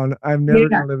that down. I'm never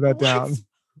going to live that down.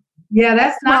 Yeah,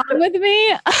 that's not wrong with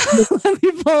me. Let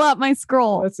me pull up my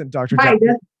scroll. Listen, Dr. Jackie,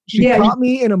 she caught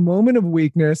me in a moment of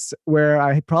weakness where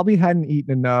I probably hadn't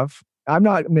eaten enough. I'm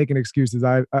not making excuses.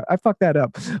 I fucked that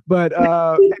up. But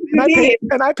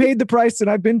and I paid the price, and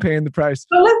I've been paying the price.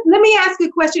 So let me ask you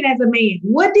a question as a man.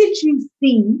 What did you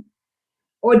see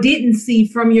or didn't see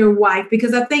from your wife?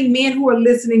 Because I think men who are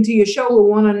listening to your show will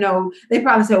want to know. They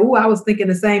probably say, oh, I was thinking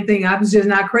the same thing. I was just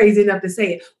not crazy enough to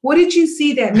say it. What did you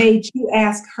see that made you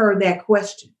ask her that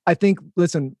question? I think,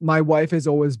 listen, my wife has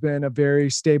always been a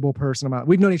very stable person.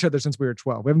 We've known each other since we were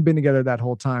 12. We haven't been together that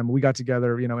whole time. We got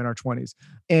together, in our 20s,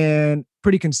 and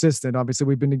pretty consistent. Obviously,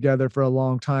 we've been together for a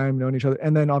long time, known each other.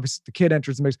 And then obviously the kid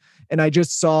enters the mix. And I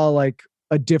just saw like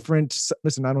a different,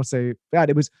 listen, I don't say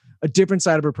bad. It was a different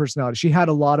side of her personality. She had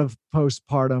a lot of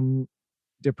postpartum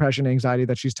depression, anxiety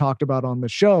that she's talked about on the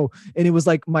show. And it was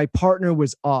like my partner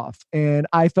was off, and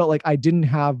I felt like I didn't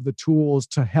have the tools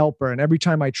to help her. And every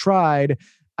time I tried,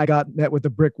 I got met with a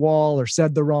brick wall or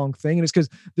said the wrong thing. And it's because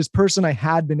this person I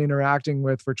had been interacting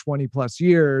with for 20 plus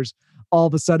years, all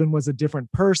of a sudden was a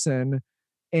different person.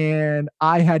 And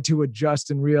I had to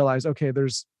adjust and realize, okay,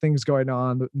 there's things going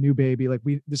on, the new baby, like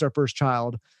this is our first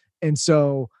child. And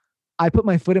so I put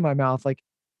my foot in my mouth like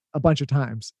a bunch of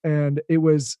times. And it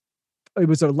was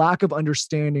a lack of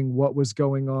understanding what was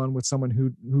going on with someone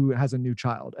who has a new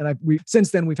child. And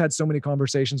since then we've had so many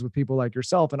conversations with people like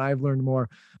yourself, and I've learned more,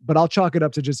 but I'll chalk it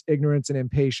up to just ignorance and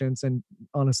impatience and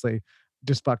honestly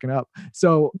just fucking up.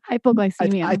 So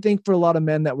hypoglycemia. I think for a lot of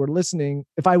men that were listening,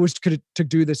 if I was to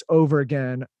do this over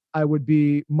again, I would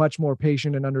be much more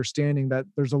patient and understanding that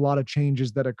there's a lot of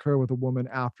changes that occur with a woman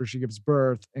after she gives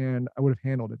birth, and I would have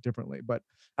handled it differently. But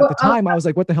at the time I was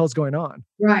like, what the hell's going on?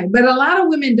 Right. But a lot of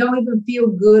women don't even feel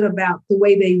good about the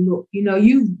way they look.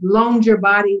 You've loaned your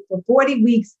body for 40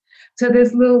 weeks to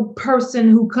this little person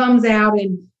who comes out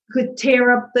and could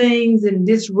tear up things and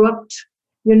disrupt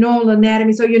your normal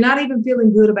anatomy. So you're not even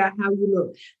feeling good about how you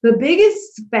look. The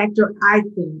biggest factor, I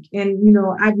think, and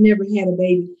I've never had a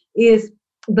baby, is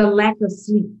the lack of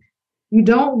sleep. You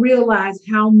don't realize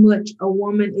how much a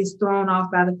woman is thrown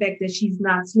off by the fact that she's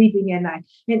not sleeping at night.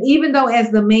 And even though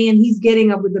as the man, he's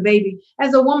getting up with the baby,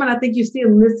 as a woman, I think you're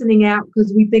still listening out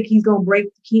because we think he's going to break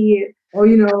the kid or,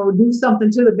 do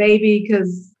something to the baby.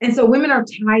 And so women are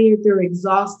tired. They're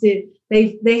exhausted.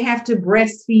 They have to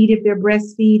breastfeed if they're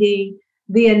breastfeeding.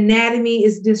 The anatomy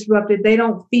is disrupted. They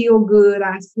don't feel good.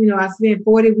 I spent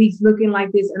 40 weeks looking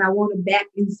like this and I want it back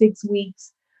in 6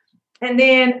 weeks. And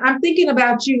then I'm thinking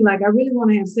about you, like I really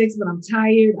want to have sex, but I'm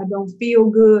tired. I don't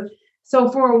feel good. So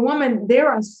for a woman, there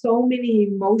are so many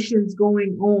emotions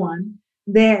going on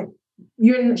that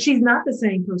she's not the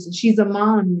same person. She's a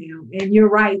mom now. And you're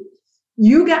right.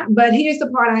 But here's the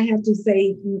part I have to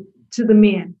say to the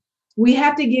men. We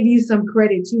have to give you some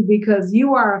credit too, because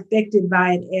you are affected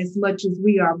by it as much as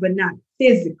we are, but not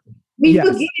physically. We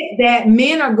forget that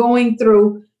men are going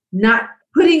through not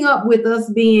putting up with us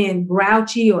being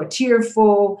grouchy or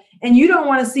tearful. And you don't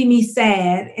want to see me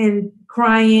sad and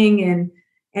crying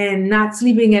and not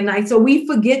sleeping at night. So we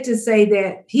forget to say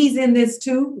that he's in this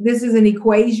too. This is an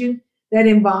equation that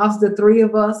involves the three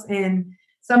of us. And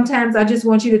sometimes I just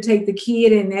want you to take the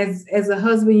kid. And as a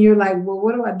husband, you're like, well,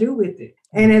 what do I do with it?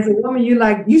 And as a woman, you're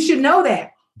like, you should know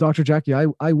that. Dr. Jackie,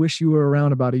 I wish you were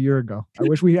around about a year ago. I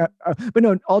wish we had, but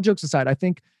no, all jokes aside, I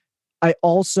think I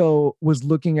also was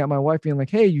looking at my wife being like,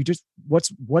 hey,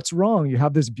 what's wrong? You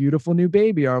have this beautiful new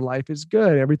baby. Our life is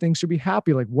good. Everything should be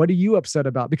happy. Like, what are you upset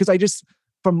about? Because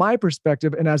from my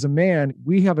perspective, and as a man,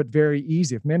 we have it very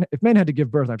easy. If men had to give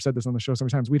birth, I've said this on the show so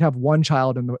many times, we'd have one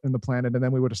child in the planet and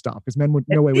then we would have stopped because men would,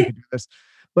 no way we could do this.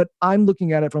 But I'm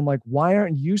looking at it from like, why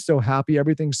aren't you so happy?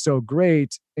 Everything's so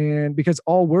great. And because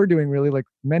all we're doing really, like,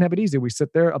 men have it easy. We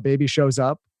sit there, a baby shows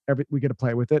up, we get to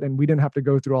play with it, and we didn't have to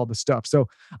go through all the stuff. So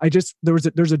there's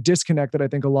a disconnect that I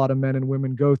think a lot of men and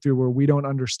women go through where we don't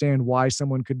understand why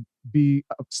someone could be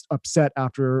upset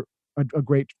after a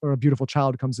great or a beautiful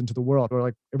child comes into the world, or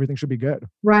like everything should be good.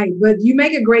 Right. But you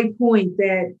make a great point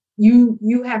that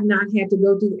you have not had to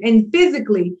go through, and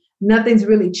physically nothing's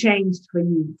really changed for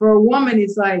you. For a woman,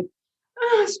 it's like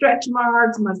stretch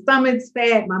marks, my stomach's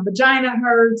fat, my vagina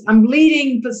hurts, I'm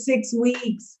bleeding for 6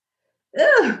 weeks.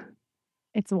 Ugh.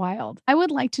 It's wild. I would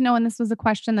like to know, and this was a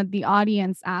question that the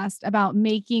audience asked about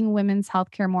making women's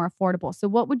healthcare more affordable. So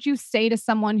what would you say to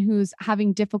someone who's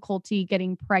having difficulty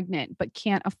getting pregnant but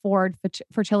can't afford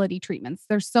fertility treatments?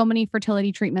 There's so many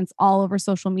fertility treatments all over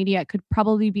social media. It could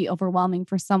probably be overwhelming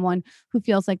for someone who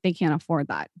feels like they can't afford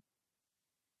that.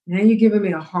 Now you're giving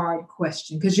me a hard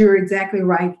question because you're exactly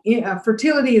right.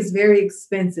 Fertility is very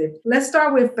expensive. Let's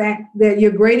start with the fact that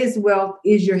your greatest wealth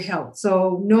is your health.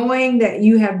 So knowing that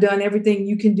you have done everything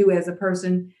you can do as a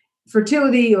person,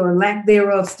 fertility or lack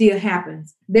thereof still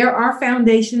happens. There are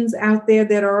foundations out there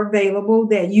that are available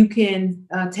that you can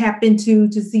tap into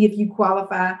to see if you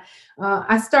qualify.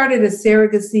 I started a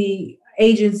surrogacy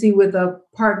agency with a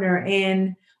partner,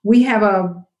 and we have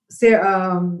a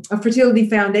fertility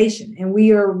foundation, and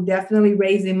we are definitely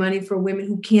raising money for women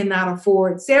who cannot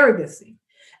afford surrogacy.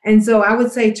 And so I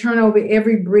would say turn over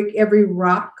every brick, every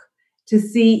rock to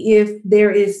see if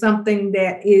there is something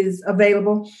that is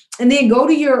available. And then go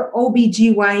to your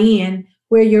OBGYN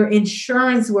where your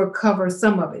insurance will cover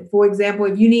some of it. For example,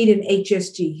 if you need an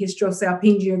HSG,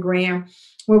 hysterosalpingogram,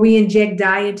 where we inject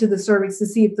dye into the cervix to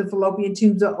see if the fallopian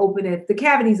tubes are open, if the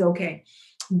cavity's okay.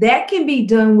 That can be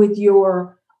done with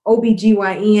your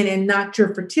OBGYN and not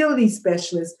your fertility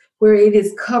specialist, where it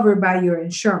is covered by your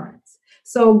insurance.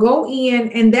 So go in,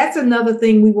 and that's another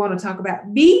thing we want to talk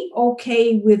about. Be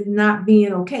okay with not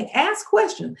being okay. Ask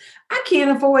questions. I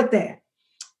can't afford that.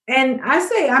 And I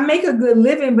say I make a good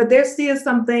living, but there's still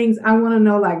some things I want to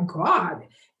know, like God,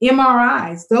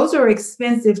 MRIs. Those are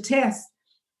expensive tests.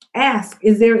 Ask,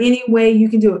 is there any way you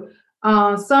can do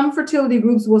it? Some fertility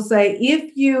groups will say,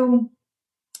 if you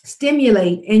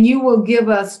stimulate and you will give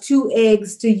us 2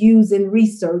 eggs to use in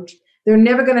research, they're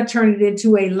never going to turn it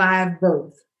into a live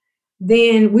birth,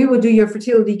 then we will do your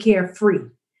fertility care free.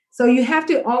 So you have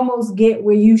to almost get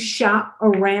where you shop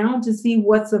around to see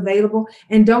what's available,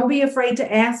 and don't be afraid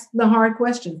to ask the hard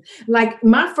questions. Like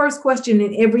my first question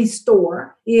in every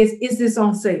store is this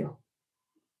on sale?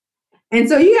 And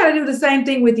so you got to do the same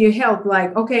thing with your health.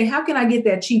 Like, okay, how can I get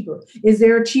that cheaper? Is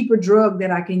there a cheaper drug that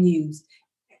I can use?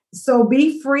 So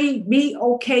be free, be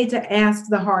okay to ask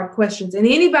the hard questions. And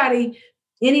any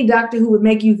doctor who would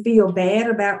make you feel bad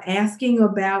about asking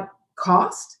about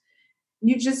cost,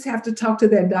 you just have to talk to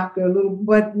that doctor a little.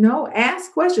 But no,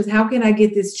 ask questions. How can I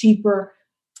get this cheaper?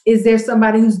 Is there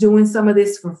somebody who's doing some of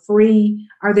this for free?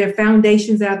 Are there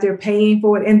foundations out there paying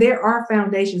for it? And there are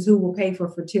foundations who will pay for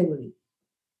fertility.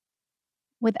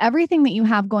 With everything that you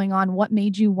have going on, what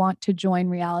made you want to join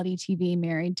reality TV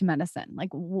Married to Medicine? Like,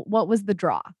 what was the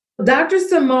draw? Dr.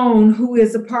 Simone, who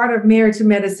is a part of Married to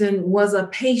Medicine, was a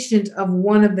patient of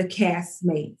one of the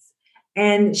castmates.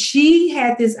 And she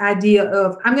had this idea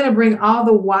of, I'm going to bring all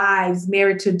the wives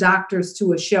married to doctors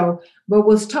to a show, but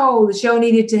was told the show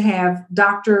needed to have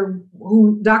doctors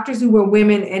who were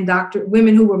women and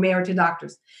women who were married to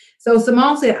doctors. So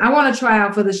Simone said, I want to try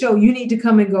out for the show. You need to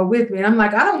come and go with me. And I'm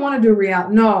like, I don't want to do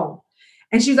reality. No.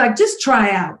 And she's like, just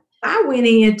try out. I went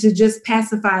in to just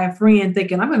pacify a friend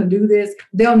thinking, I'm going to do this.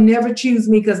 They'll never choose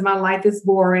me because my life is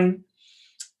boring.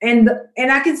 And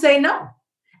I can say no.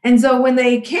 And so when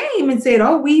they came and said,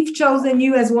 oh, we've chosen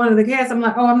you as one of the cast, I'm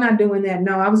like, oh, I'm not doing that.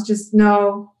 No, I was just,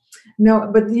 no.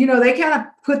 But, they kind of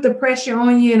put the pressure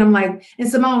on you. And I'm like, and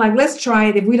Simone, like, let's try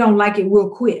it. If we don't like it, we'll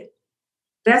quit.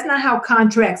 That's not how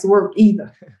contracts work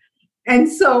either.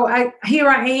 And so here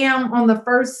I am on the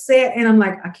first set and I'm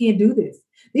like, I can't do this.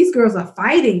 These girls are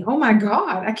fighting. Oh my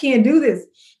God, I can't do this.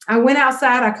 I went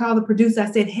outside. I called the producer.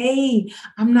 I said, hey,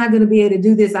 I'm not going to be able to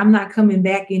do this. I'm not coming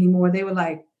back anymore. They were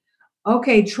like,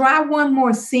 okay, try one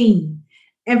more scene.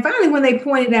 And finally, when they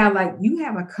pointed out, like, you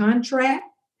have a contract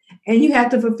and you have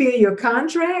to fulfill your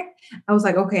contract, I was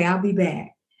like, okay, I'll be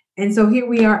back. And so here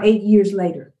we are 8 years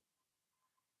later.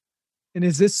 And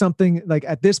is this something like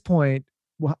at this point,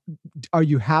 are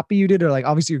you happy you did it? Or like,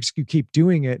 obviously you keep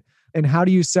doing it. And how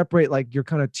do you separate like your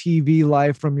kind of TV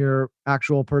life from your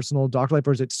actual personal doctor life?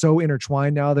 Or is it so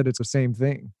intertwined now that it's the same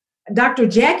thing? Dr.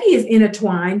 Jackie is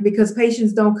intertwined because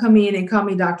patients don't come in and call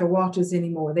me Dr. Walters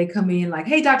anymore. They come in like,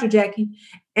 hey, Dr. Jackie,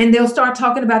 and they'll start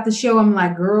talking about the show. I'm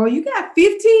like, girl, you got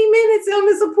 15 minutes on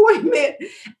this appointment.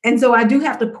 And so I do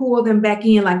have to pull them back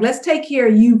in, like, let's take care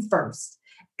of you first.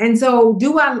 And so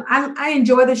I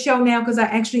enjoy the show now because I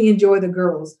actually enjoy the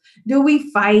girls. Do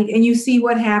we fight? And you see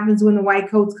what happens when the white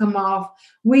coats come off.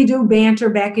 We do banter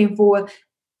back and forth.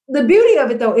 The beauty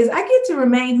of it, though, is I get to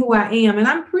remain who I am, and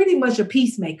I'm pretty much a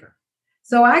peacemaker.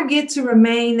 So I get to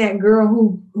remain that girl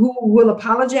who will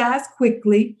apologize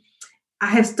quickly. I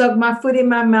have stuck my foot in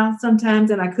my mouth sometimes,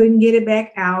 and I couldn't get it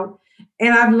back out.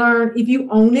 And I've learned if you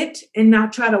own it and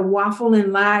not try to waffle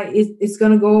and lie, it's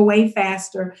going to go away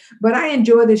faster. But I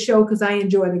enjoy the show because I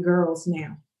enjoy the girls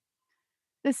now.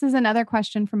 This is another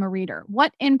question from a reader.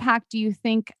 What impact do you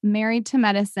think Married to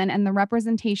Medicine and the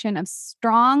representation of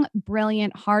strong,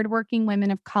 brilliant, hardworking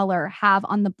women of color have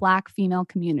on the Black female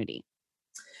community?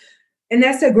 And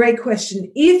that's a great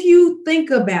question. If you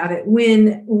think about it,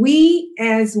 when we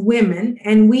as women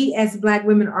and we as Black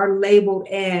women are labeled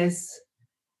as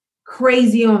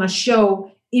crazy on a show,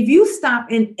 if you stop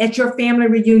at your family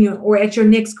reunion or at your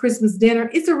next Christmas dinner,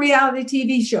 it's a reality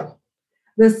TV show.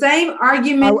 The same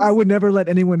argument. I would never let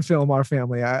anyone film our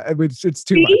family. It's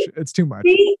too much. It's too much.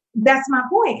 See, that's my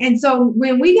point. And so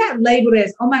when we got labeled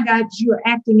as, oh my God, you're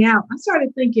acting out, I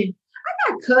started thinking,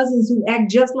 I got cousins who act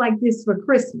just like this for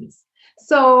Christmas.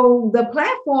 So the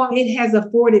platform it has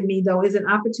afforded me, though, is an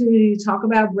opportunity to talk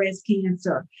about breast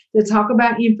cancer, to talk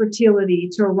about infertility,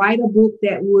 to write a book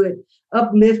that would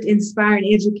uplift, inspire, and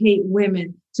educate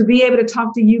women, to be able to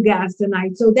talk to you guys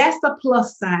tonight. So that's the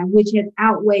plus side, which has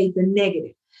outweighed the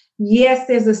negative. Yes,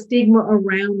 there's a stigma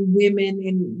around women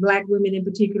and Black women in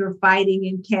particular fighting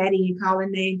and catty and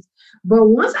calling names. But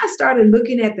once I started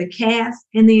looking at the cast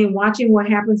and then watching what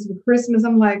happens for Christmas,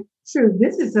 I'm like, sure,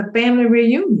 this is a family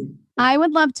reunion. I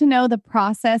would love to know the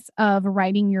process of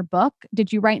writing your book.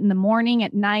 Did you write in the morning,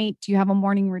 at night? Do you have a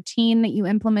morning routine that you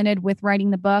implemented with writing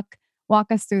the book?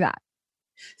 Walk us through that.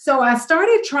 So I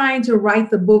started trying to write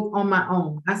the book on my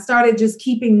own. I started just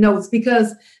keeping notes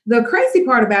because the crazy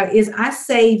part about it is I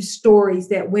saved stories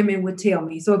that women would tell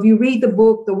me. So if you read the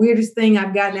book, the weirdest thing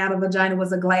I've gotten out of Vagina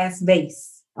was a glass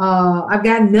vase. I've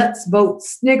got nuts,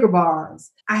 boats, Snicker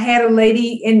bars. I had a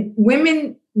lady, and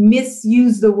women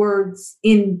misuse the words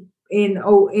in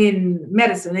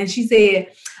medicine. And she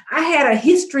said, I had a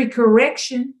history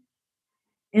correction.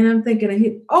 And I'm thinking,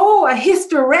 a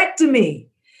hysterectomy.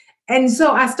 And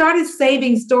so I started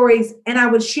saving stories, and I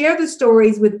would share the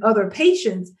stories with other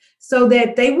patients so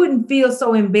that they wouldn't feel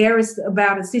so embarrassed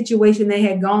about a situation they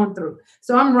had gone through.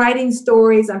 So I'm writing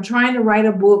stories. I'm trying to write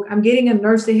a book. I'm getting a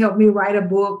nurse to help me write a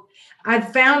book. I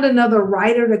found another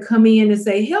writer to come in and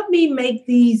say, help me make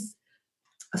these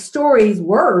stories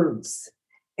words.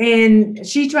 And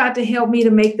she tried to help me to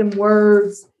make them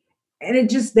words. And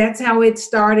that's how it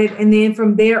started. And then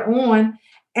from there on,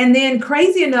 and then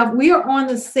crazy enough, we are on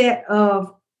the set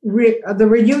of the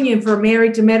reunion for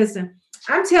Married to Medicine.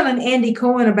 I'm telling Andy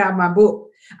Cohen about my book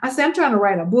I said, I'm trying to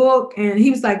write a book. And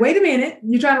he was like, wait a minute,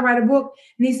 you're trying to write a book?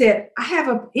 And he said, I have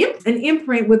an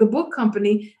imprint with a book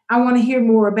company. I want to hear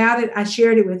more about it. I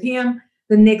shared it with him.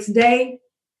 The next day,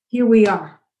 here we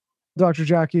are. Dr.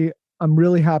 Jackie, I'm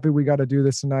really happy we got to do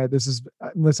this tonight.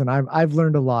 Listen, I've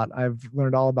learned a lot. I've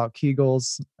learned all about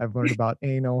Kegels. I've learned about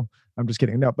anal. I'm just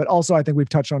kidding. No, but also I think we've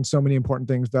touched on so many important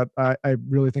things that I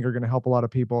really think are going to help a lot of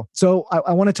people. So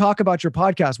I want to talk about your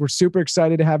podcast. We're super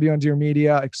excited to have you on Dear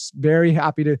Media. Very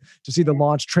happy to see the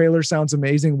launch. Trailer sounds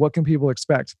amazing. What can people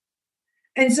expect?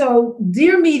 And so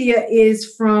Dear Media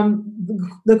is from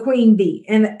the Queen Bee.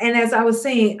 And as I was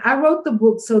saying, I wrote the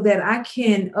book so that I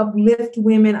can uplift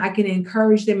women, I can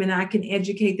encourage them, and I can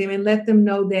educate them and let them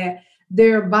know that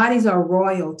their bodies are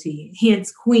royalty,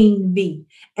 hence Queen Bee.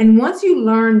 And once you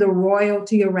learn the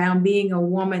royalty around being a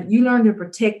woman, you learn to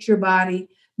protect your body.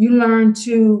 You learn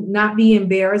to not be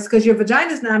embarrassed because your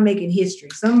vagina is not making history.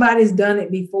 Somebody's done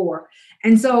it before.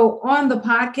 And so on the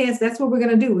podcast, that's what we're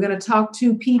going to do. We're going to talk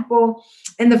to people.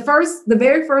 And the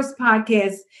very first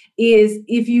podcast is,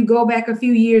 if you go back a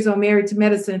few years on Married to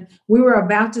Medicine, we were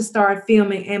about to start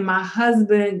filming and my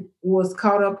husband was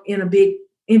caught up in a big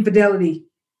infidelity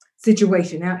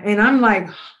situation. And I'm like,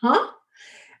 huh?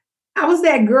 I was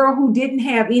that girl who didn't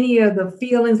have any of the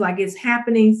feelings like it's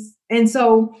happening. And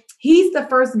so he's the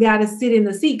first guy to sit in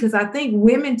the seat because I think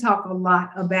women talk a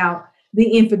lot about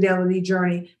the infidelity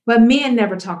journey, but men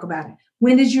never talk about it.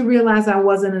 When did you realize I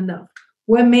wasn't enough?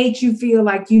 What made you feel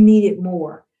like you needed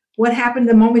more? What happened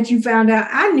the moment you found out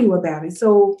I knew about it?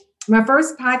 So my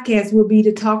first podcast will be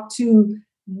to talk to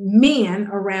men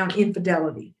around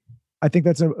infidelity. I think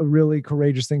that's a really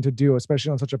courageous thing to do,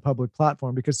 especially on such a public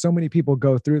platform, because so many people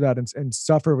go through that and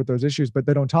suffer with those issues, but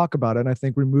they don't talk about it. And I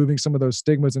think removing some of those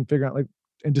stigmas and figuring out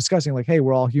and discussing hey,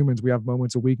 we're all humans. We have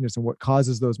moments of weakness, and what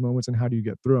causes those moments and how do you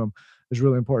get through them is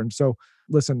really important. So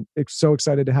listen, so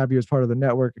excited to have you as part of the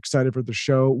network, excited for the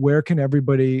show. Where can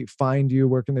everybody find you?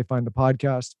 Where can they find the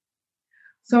podcast?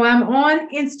 So I'm on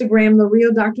Instagram, The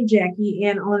Real Dr. Jackie,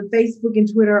 and on Facebook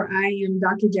and Twitter, I am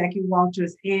Dr. Jackie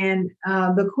Walters. And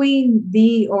the Queen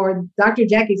Bee, or Dr.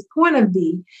 Jackie's Point of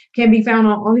View, can be found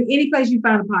on any place you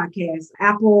find a podcast: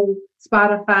 Apple,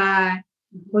 Spotify.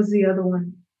 What's the other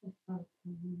one?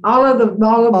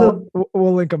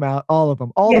 We'll link them out. All of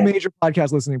them. All the major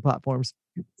podcast listening platforms.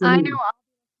 I know.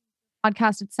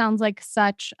 Podcast, it sounds like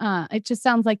it just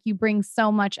sounds like you bring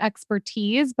so much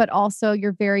expertise, but also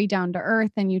you're very down to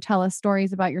earth and you tell us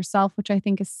stories about yourself, which I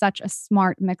think is such a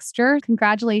smart mixture.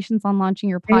 Congratulations on launching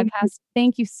your podcast.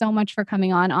 Thank you so much for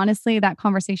coming on. Honestly, that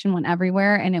conversation went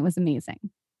everywhere and it was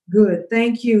amazing. Good.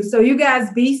 Thank you. So you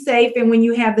guys be safe. And when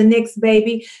you have the next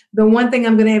baby, the one thing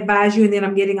I'm going to advise you, and then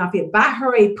I'm getting off here, buy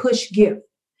her a push gift.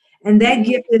 And that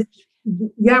gift is,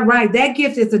 that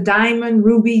gift is a diamond,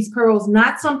 rubies, pearls,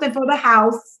 not something for the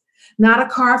house, not a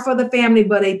car for the family,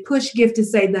 but a push gift to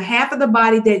say the half of the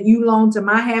body that you loan to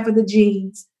my half of the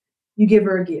genes, you give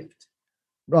her a gift.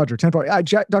 Roger,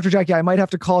 10-4. Dr. Jackie, I might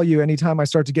have to call you anytime I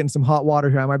start to get in some hot water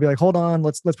here. I might be like, hold on,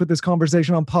 let's put this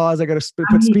conversation on pause. I got to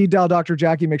put speed dial Dr.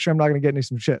 Jackie, make sure I'm not going to get into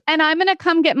some shit. And I'm going to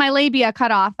come get my labia cut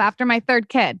off after my third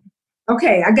kid.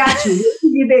 Okay, I got you.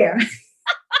 You're there.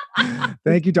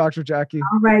 Thank you, Dr. Jackie.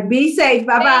 All right, be safe.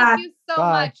 Bye-bye. Thank you so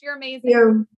much. You're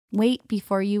amazing. Wait,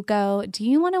 before you go, do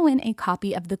you want to win a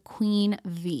copy of The Queen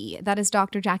V? That is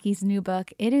Dr. Jackie's new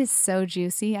book. It is so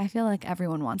juicy. I feel like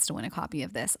everyone wants to win a copy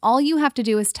of this. All you have to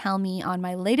do is tell me on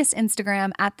my latest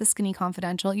Instagram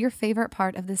 @TheSkinnyConfidential your favorite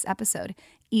part of this episode.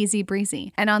 Easy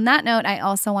breezy. And on that note, I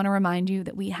also want to remind you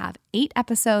that we have 8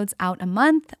 episodes out a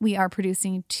month. We are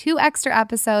producing 2 extra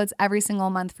episodes every single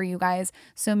month for you guys.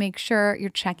 So make sure you're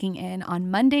checking in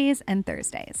on Mondays and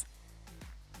Thursdays.